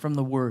truth from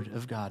the Word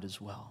of God as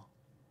well.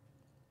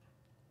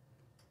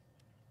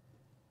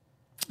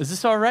 Is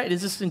this all right?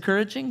 Is this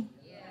encouraging?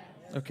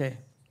 Yes. Okay.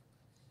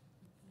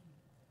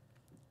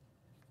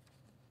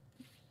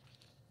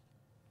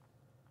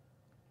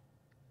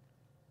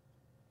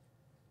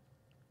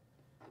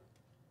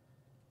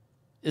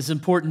 As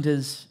important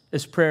as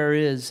prayer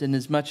is, and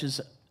as much as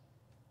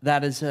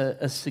that is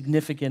a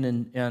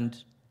significant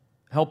and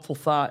helpful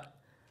thought,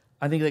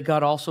 I think that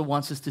God also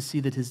wants us to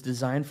see that his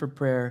design for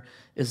prayer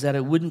is that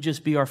it wouldn't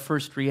just be our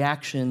first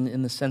reaction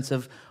in the sense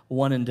of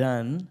one and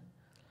done,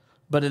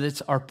 but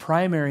it's our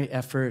primary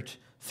effort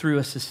through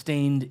a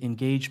sustained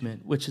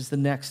engagement, which is the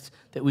next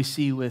that we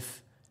see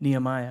with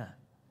Nehemiah.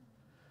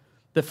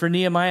 That for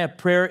Nehemiah,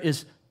 prayer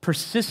is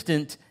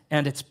persistent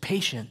and it's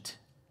patient.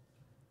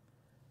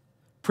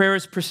 Prayer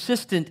is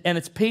persistent and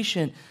it's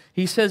patient.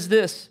 He says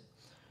this,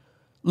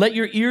 let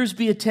your ears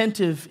be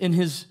attentive in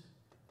his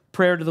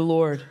prayer to the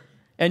Lord,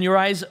 and your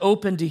eyes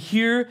open to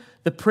hear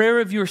the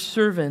prayer of your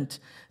servant,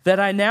 that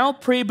I now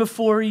pray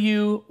before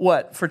you,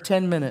 what, for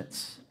 10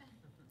 minutes.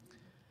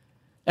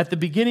 At the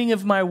beginning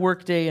of my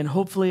workday, and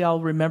hopefully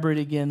I'll remember it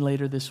again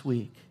later this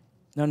week.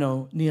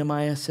 No,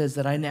 Nehemiah says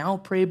that I now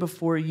pray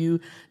before you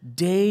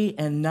day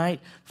and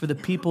night for the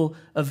people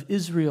of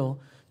Israel.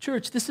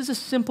 Church, this is a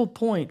simple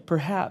point,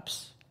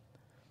 perhaps.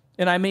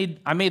 And I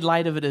made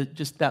light of it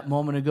just that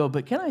moment ago,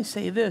 but can I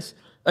say this?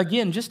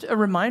 Again, just a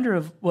reminder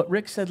of what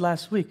Rick said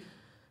last week.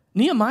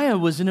 Nehemiah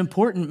was an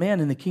important man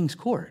in the king's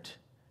court.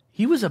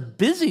 He was a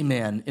busy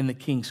man in the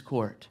king's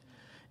court.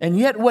 And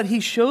yet what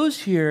he shows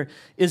here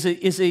is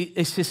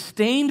a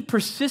sustained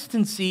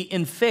persistency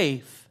in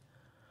faith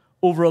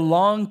over a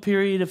long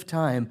period of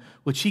time,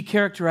 which he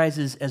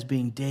characterizes as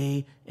being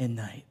day and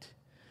night.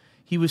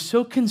 He was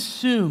so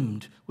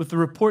consumed with the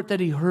report that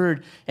he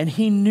heard, and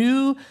he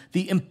knew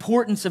the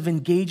importance of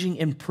engaging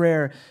in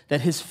prayer,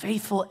 that his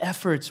faithful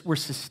efforts were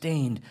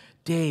sustained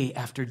day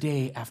after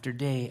day after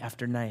day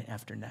after night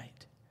after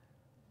night.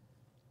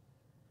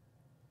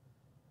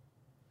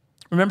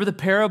 Remember the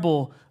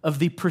parable of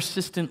the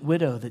persistent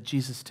widow that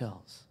Jesus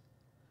tells.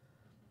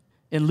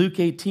 In Luke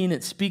 18,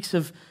 it speaks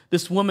of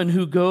this woman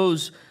who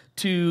goes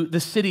to the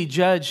city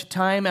judge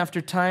time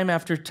after time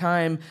after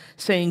time,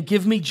 saying,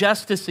 give me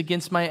justice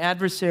against my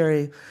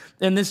adversary.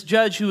 And this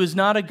judge, who is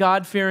not a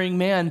God-fearing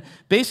man,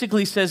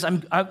 basically says,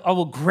 I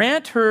will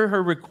grant her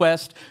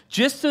request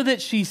just so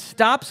that she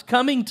stops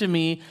coming to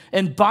me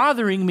and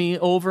bothering me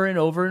over and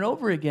over and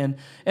over again.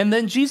 And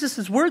then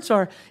Jesus' words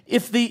are,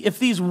 if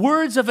these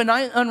words of an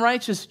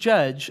unrighteous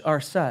judge are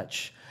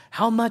such,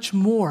 how much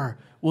more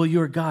will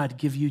your God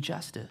give you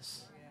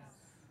justice?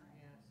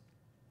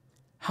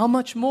 How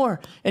much more?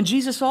 And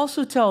Jesus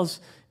also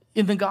tells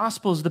in the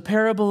Gospels the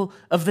parable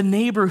of the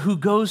neighbor who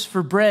goes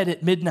for bread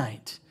at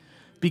midnight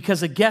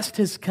because a guest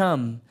has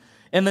come.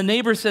 And the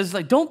neighbor says,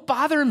 like, don't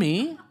bother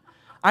me.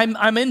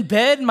 I'm in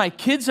bed. My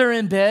kids are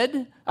in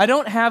bed. I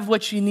don't have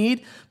what you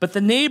need. But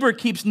the neighbor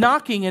keeps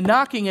knocking and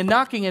knocking and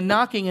knocking and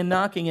knocking and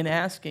knocking and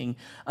asking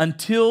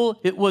until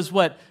it was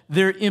what?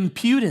 Their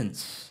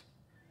impudence.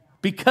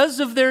 Because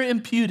of their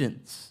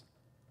impudence,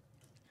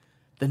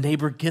 the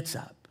neighbor gets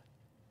up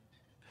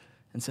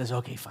and says,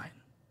 okay, fine,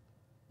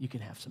 you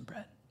can have some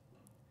bread.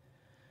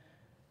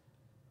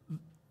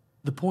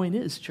 The point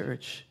is,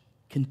 church,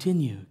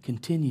 continue,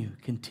 continue,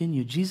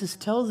 continue. Jesus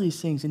tells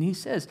these things and he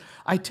says,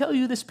 I tell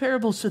you this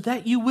parable so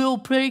that you will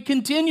pray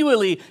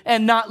continually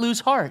and not lose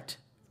heart.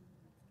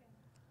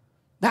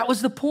 That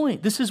was the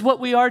point. This is what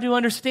we are to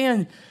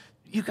understand.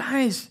 You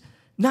guys,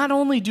 not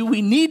only do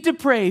we need to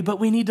pray, but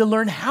we need to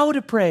learn how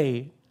to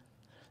pray.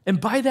 And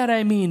by that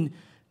I mean,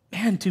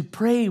 man, to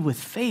pray with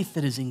faith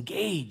that is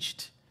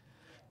engaged.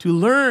 To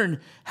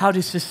learn how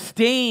to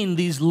sustain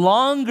these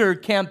longer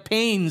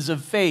campaigns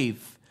of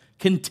faith,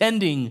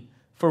 contending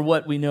for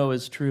what we know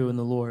is true in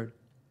the Lord.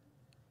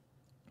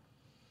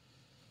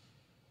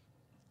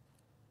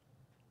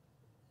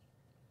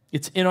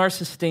 It's in our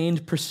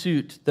sustained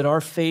pursuit that our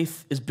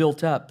faith is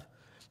built up,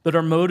 that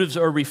our motives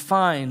are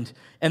refined,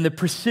 and the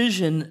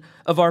precision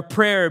of our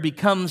prayer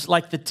becomes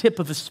like the tip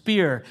of a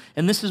spear.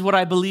 And this is what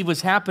I believe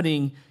was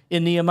happening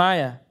in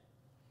Nehemiah.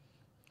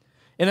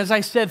 And as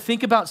I said,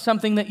 think about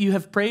something that you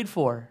have prayed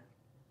for.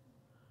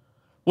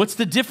 What's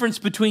the difference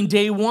between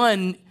day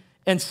one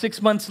and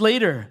 6 months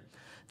later?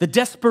 The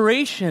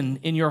desperation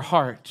in your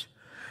heart.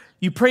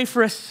 You pray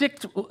for a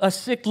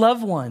sick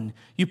loved one.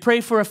 You pray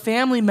for a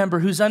family member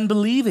who's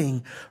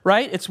unbelieving,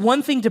 right? It's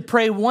one thing to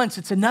pray once.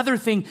 It's another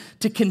thing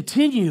to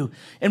continue.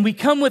 And we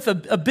come with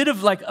a bit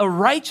of like a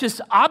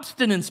righteous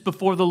obstinance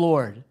before the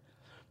Lord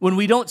when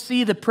we don't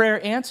see the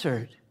prayer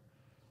answered.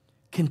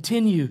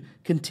 Continue,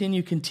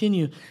 continue,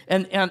 continue.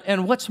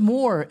 And what's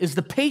more is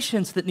the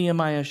patience that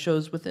Nehemiah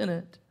shows within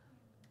it.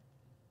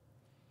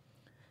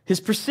 His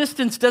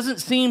persistence doesn't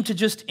seem to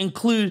just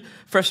include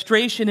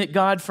frustration at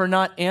God for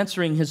not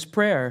answering his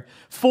prayer.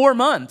 4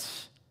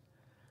 months,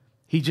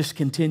 he just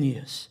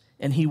continues,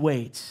 and he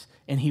waits,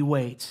 and he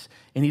waits.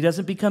 And he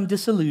doesn't become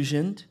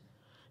disillusioned.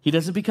 He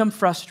doesn't become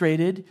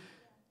frustrated.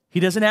 He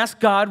doesn't ask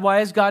God,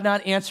 why is God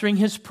not answering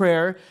his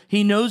prayer?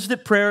 He knows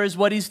that prayer is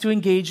what he's to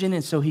engage in,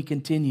 and so he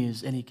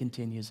continues, and he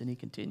continues, and he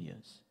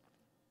continues.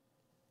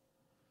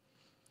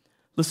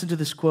 Listen to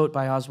this quote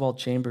by Oswald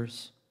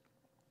Chambers.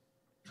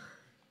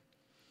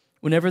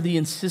 Whenever the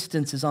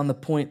insistence is on the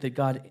point that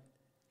God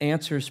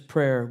answers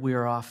prayer, we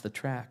are off the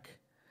track.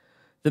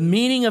 The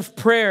meaning of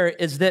prayer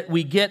is that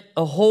we get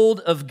a hold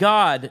of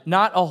God,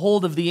 not a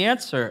hold of the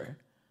answer.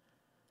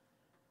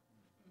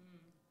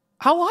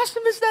 How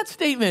awesome is that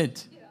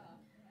statement?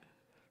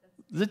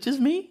 Is it just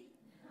me?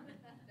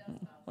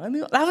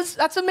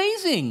 That's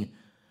amazing.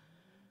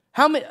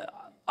 How many?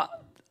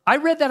 I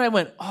read that, I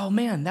went, oh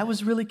man, that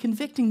was really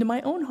convicting to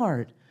my own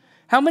heart.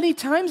 How many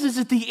times is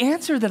it the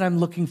answer that I'm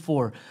looking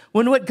for?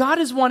 When what God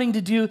is wanting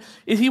to do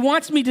is he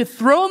wants me to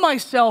throw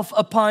myself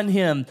upon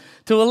him,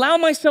 to allow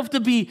myself to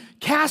be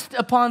cast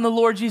upon the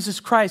Lord Jesus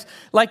Christ,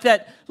 like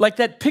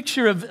that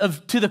picture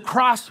of to the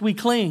cross we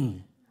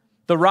cling,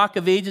 the Rock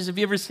of Ages. Have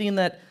you ever seen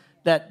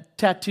that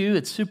tattoo?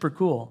 It's super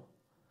cool.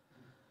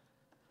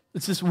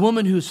 It's this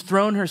woman who's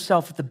thrown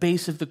herself at the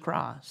base of the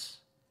cross.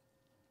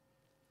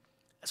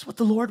 That's what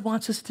the Lord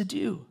wants us to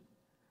do.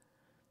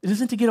 It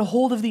isn't to get a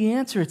hold of the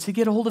answer, it's to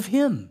get a hold of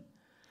him.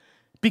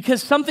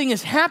 Because something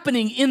is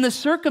happening in the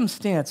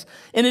circumstance,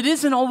 and it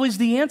isn't always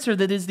the answer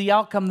that is the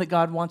outcome that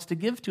God wants to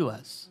give to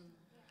us.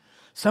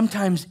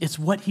 Sometimes it's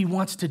what he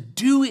wants to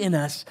do in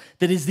us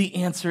that is the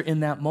answer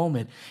in that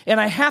moment. And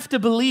I have to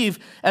believe,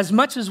 as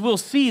much as we'll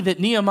see that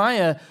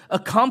Nehemiah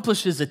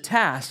accomplishes a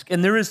task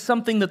and there is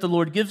something that the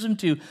Lord gives him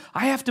to,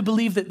 I have to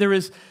believe that there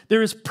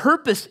is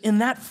purpose in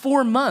that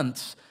 4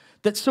 months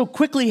that so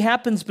quickly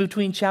happens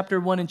between chapter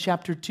 1 and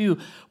chapter 2,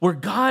 where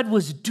God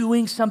was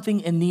doing something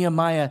in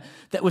Nehemiah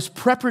that was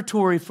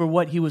preparatory for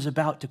what he was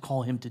about to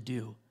call him to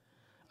do.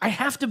 I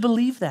have to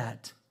believe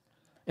that.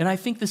 And I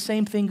think the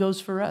same thing goes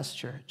for us,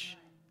 church.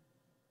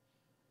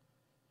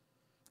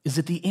 Is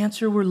it the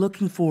answer we're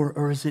looking for,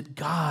 or is it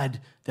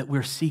God that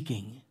we're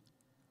seeking?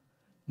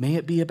 May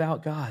it be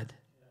about God.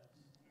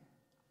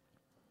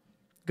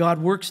 God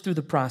works through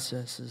the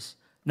processes,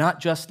 not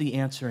just the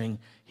answering.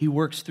 He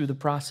works through the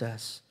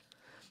process.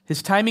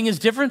 His timing is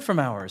different from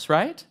ours,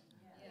 right?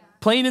 Yeah.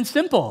 Plain and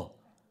simple.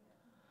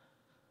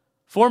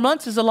 4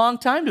 months is a long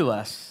time to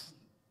us.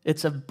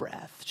 It's a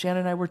breath.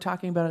 Shannon and I were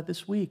talking about it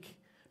this week,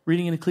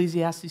 reading in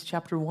Ecclesiastes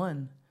chapter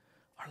 1.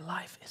 Our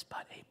life is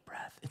but a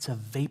breath. It's a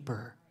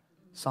vapor,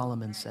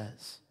 Solomon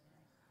says.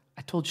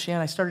 I told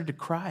Shannon, I started to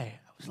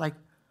cry. I was like,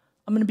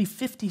 I'm going to be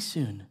 50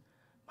 soon.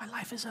 My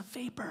life is a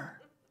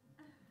vapor.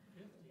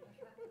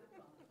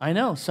 I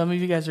know, some of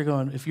you guys are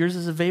going, if yours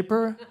is a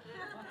vapor,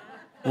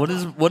 what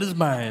is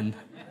mine?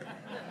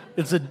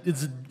 It's a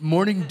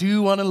morning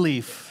dew on a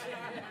leaf.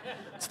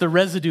 It's the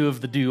residue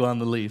of the dew on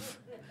the leaf.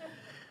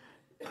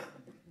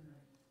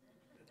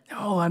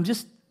 No, I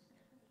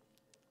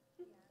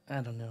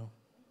don't know.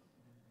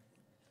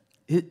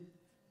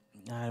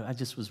 I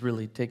just was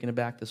really taken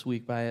aback this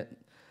week by it.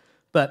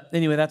 But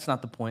anyway, that's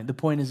not the point. The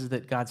point is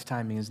that God's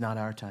timing is not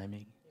our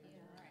timing.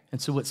 And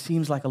so what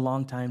seems like a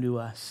long time to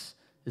us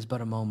is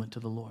but a moment to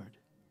the Lord.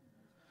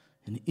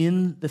 And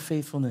in the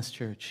faithfulness,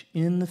 church,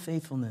 in the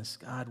faithfulness,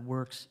 God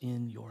works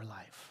in your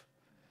life.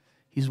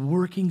 He's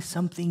working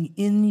something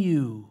in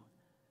you.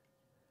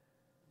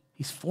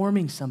 He's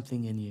forming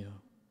something in you.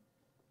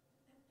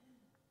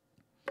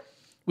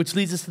 Which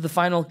leads us to the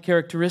final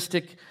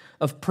characteristic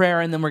of prayer,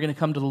 and then we're going to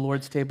come to the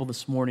Lord's table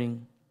this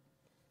morning.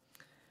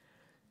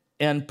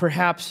 And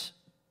perhaps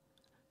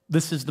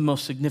this is the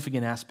most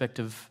significant aspect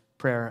of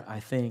prayer, I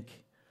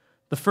think.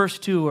 The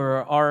first two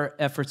are our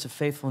efforts of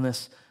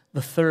faithfulness.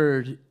 The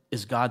third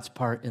is God's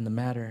part in the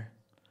matter.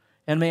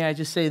 And may I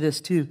just say this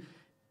too,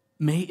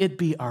 may it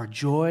be our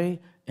joy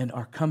and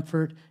our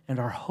comfort and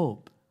our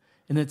hope.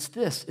 And it's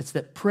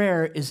that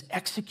prayer is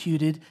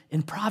executed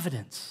in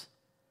providence.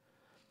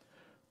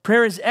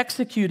 Prayer is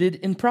executed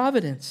in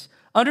providence.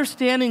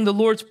 Understanding the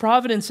Lord's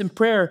providence in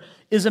prayer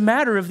is a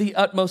matter of the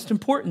utmost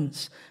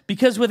importance,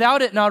 because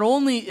without it, not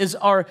only is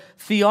our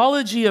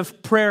theology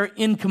of prayer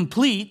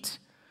incomplete,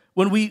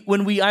 when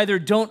we either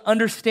don't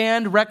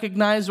understand,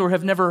 recognize, or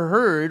have never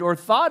heard or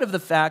thought of the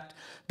fact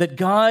that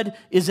God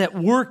is at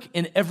work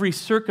in every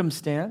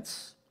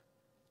circumstance,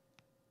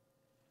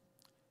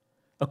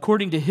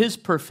 according to his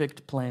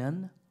perfect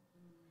plan,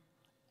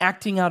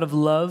 acting out of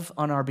love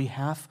on our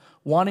behalf,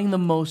 wanting the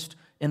most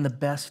and the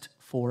best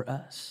for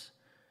us.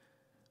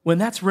 When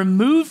that's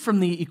removed from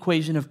the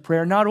equation of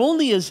prayer, not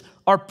only is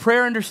our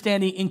prayer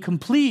understanding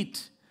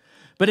incomplete,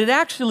 but it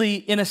actually,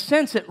 in a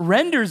sense, it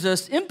renders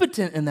us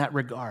impotent in that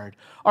regard.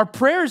 Our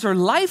prayers are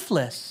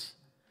lifeless.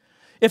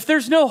 If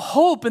there's no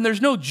hope and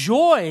there's no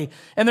joy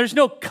and there's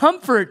no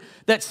comfort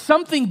that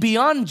something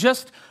beyond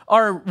just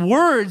our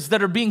words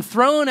that are being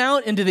thrown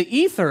out into the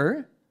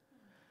ether,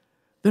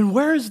 then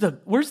where's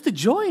the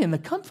joy and the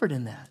comfort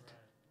in that?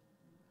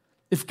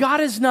 If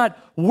God is not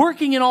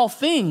working in all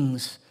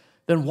things,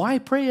 then why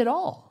pray at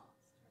all?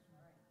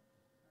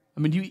 I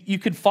mean, you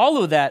could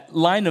follow that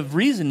line of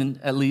reason,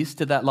 at least,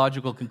 to that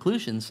logical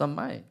conclusion. Some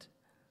might.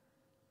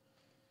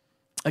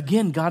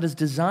 Again, God has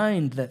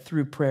designed that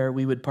through prayer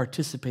we would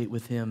participate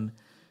with him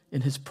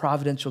in his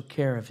providential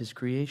care of his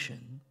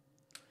creation.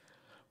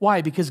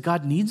 Why? Because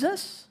God needs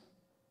us?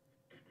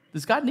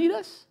 Does God need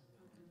us?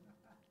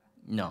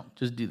 No,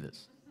 just do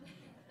this.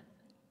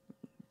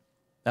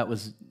 That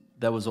was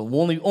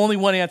only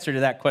one answer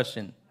to that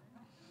question.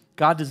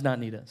 God does not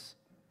need us.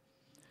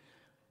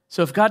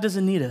 So if God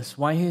doesn't need us,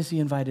 why has he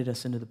invited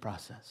us into the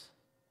process?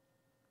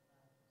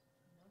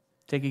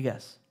 Take a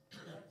guess.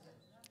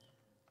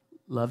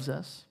 Loves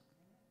us.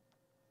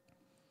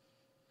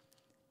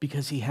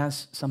 Because he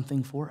has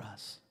something for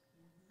us.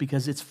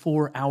 Because it's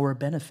for our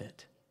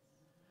benefit.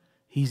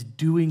 He's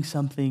doing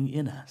something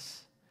in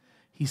us.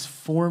 He's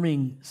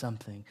forming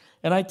something.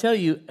 And I tell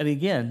you, and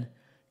again,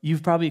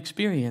 you've probably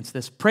experienced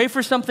this. Pray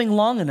for something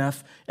long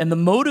enough, and the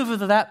motive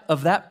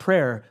of that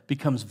prayer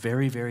becomes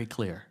very, very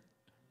clear.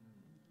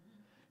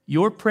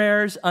 Your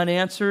prayers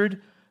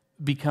unanswered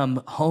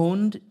become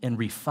honed and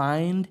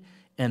refined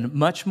and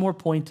much more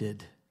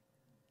pointed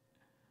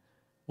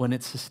when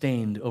it's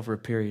sustained over a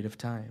period of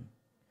time.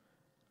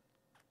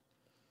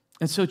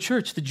 And so,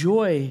 church, the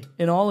joy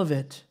in all of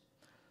it,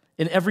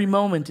 in every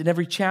moment, in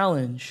every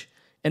challenge,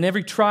 and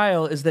every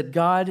trial is that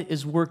God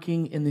is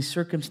working in these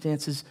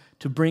circumstances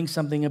to bring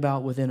something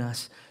about within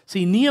us.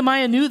 See,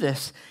 Nehemiah knew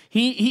this.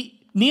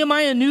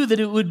 Nehemiah knew that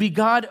it would be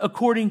God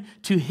according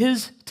to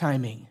his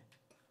timing.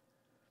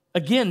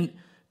 Again,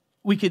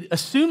 we could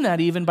assume that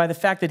even by the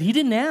fact that he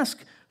didn't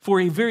ask for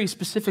a very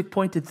specific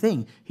pointed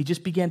thing. He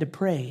just began to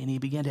pray, and he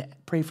began to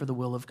pray for the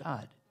will of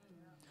God.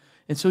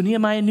 And so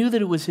Nehemiah knew that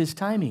it was his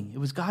timing. It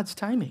was God's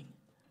timing.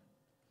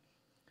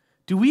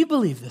 Do we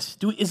believe this?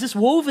 Is this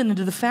woven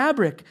into the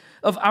fabric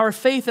of our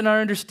faith and our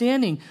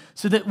understanding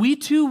so that we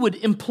too would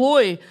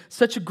employ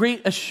such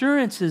great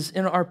assurances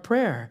in our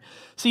prayer?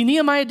 See,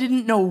 Nehemiah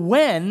didn't know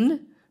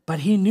when, but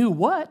he knew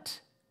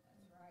what.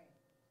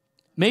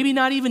 Maybe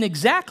not even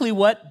exactly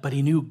what, but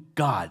he knew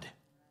God.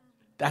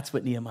 That's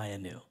what Nehemiah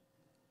knew.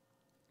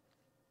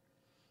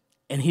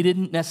 And he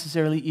didn't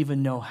necessarily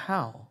even know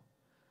how,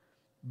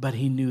 but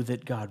he knew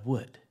that God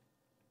would.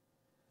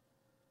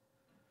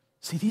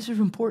 See, these are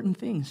important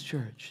things,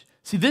 church.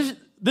 See,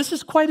 this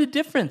is quite a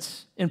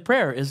difference in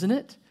prayer, isn't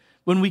it?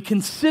 when we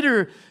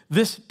consider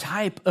this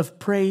type of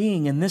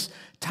praying and this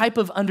type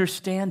of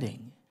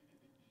understanding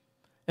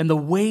and the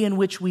way in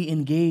which we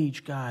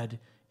engage God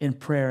in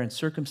prayer and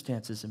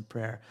circumstances in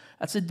prayer,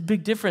 that's a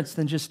big difference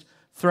than just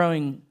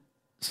throwing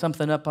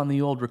something up on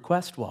the old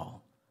request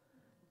wall,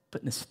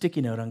 putting a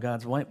sticky note on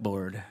God's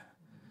whiteboard.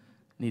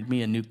 Need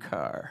me a new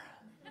car.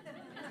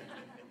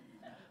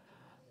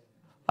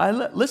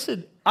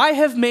 Listen, I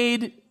have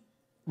made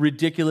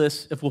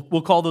ridiculous, if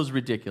we'll call those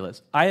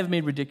ridiculous, I have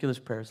made ridiculous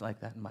prayers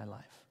like that in my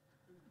life.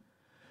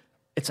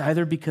 It's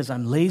either because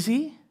I'm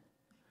lazy,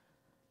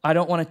 I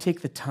don't want to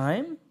take the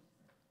time,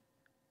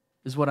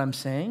 is what I'm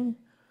saying.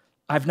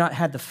 I've not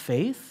had the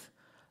faith.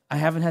 I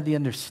haven't had the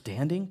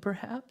understanding,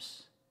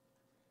 perhaps,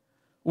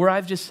 where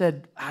I've just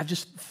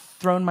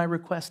thrown my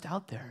request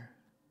out there.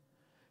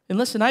 And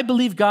listen, I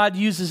believe God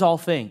uses all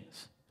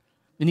things.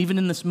 And even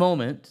in this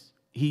moment,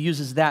 he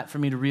uses that for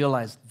me to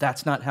realize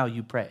that's not how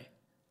you pray.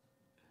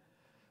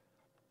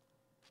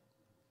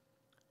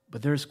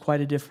 But there's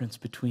quite a difference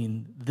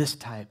between this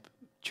type,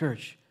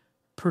 church,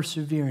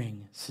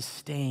 persevering,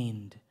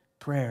 sustained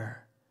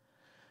prayer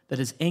that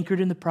is anchored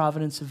in the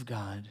providence of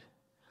God,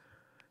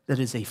 that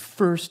is a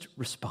first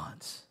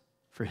response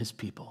for his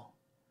people.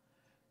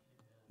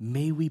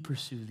 May we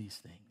pursue these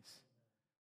things.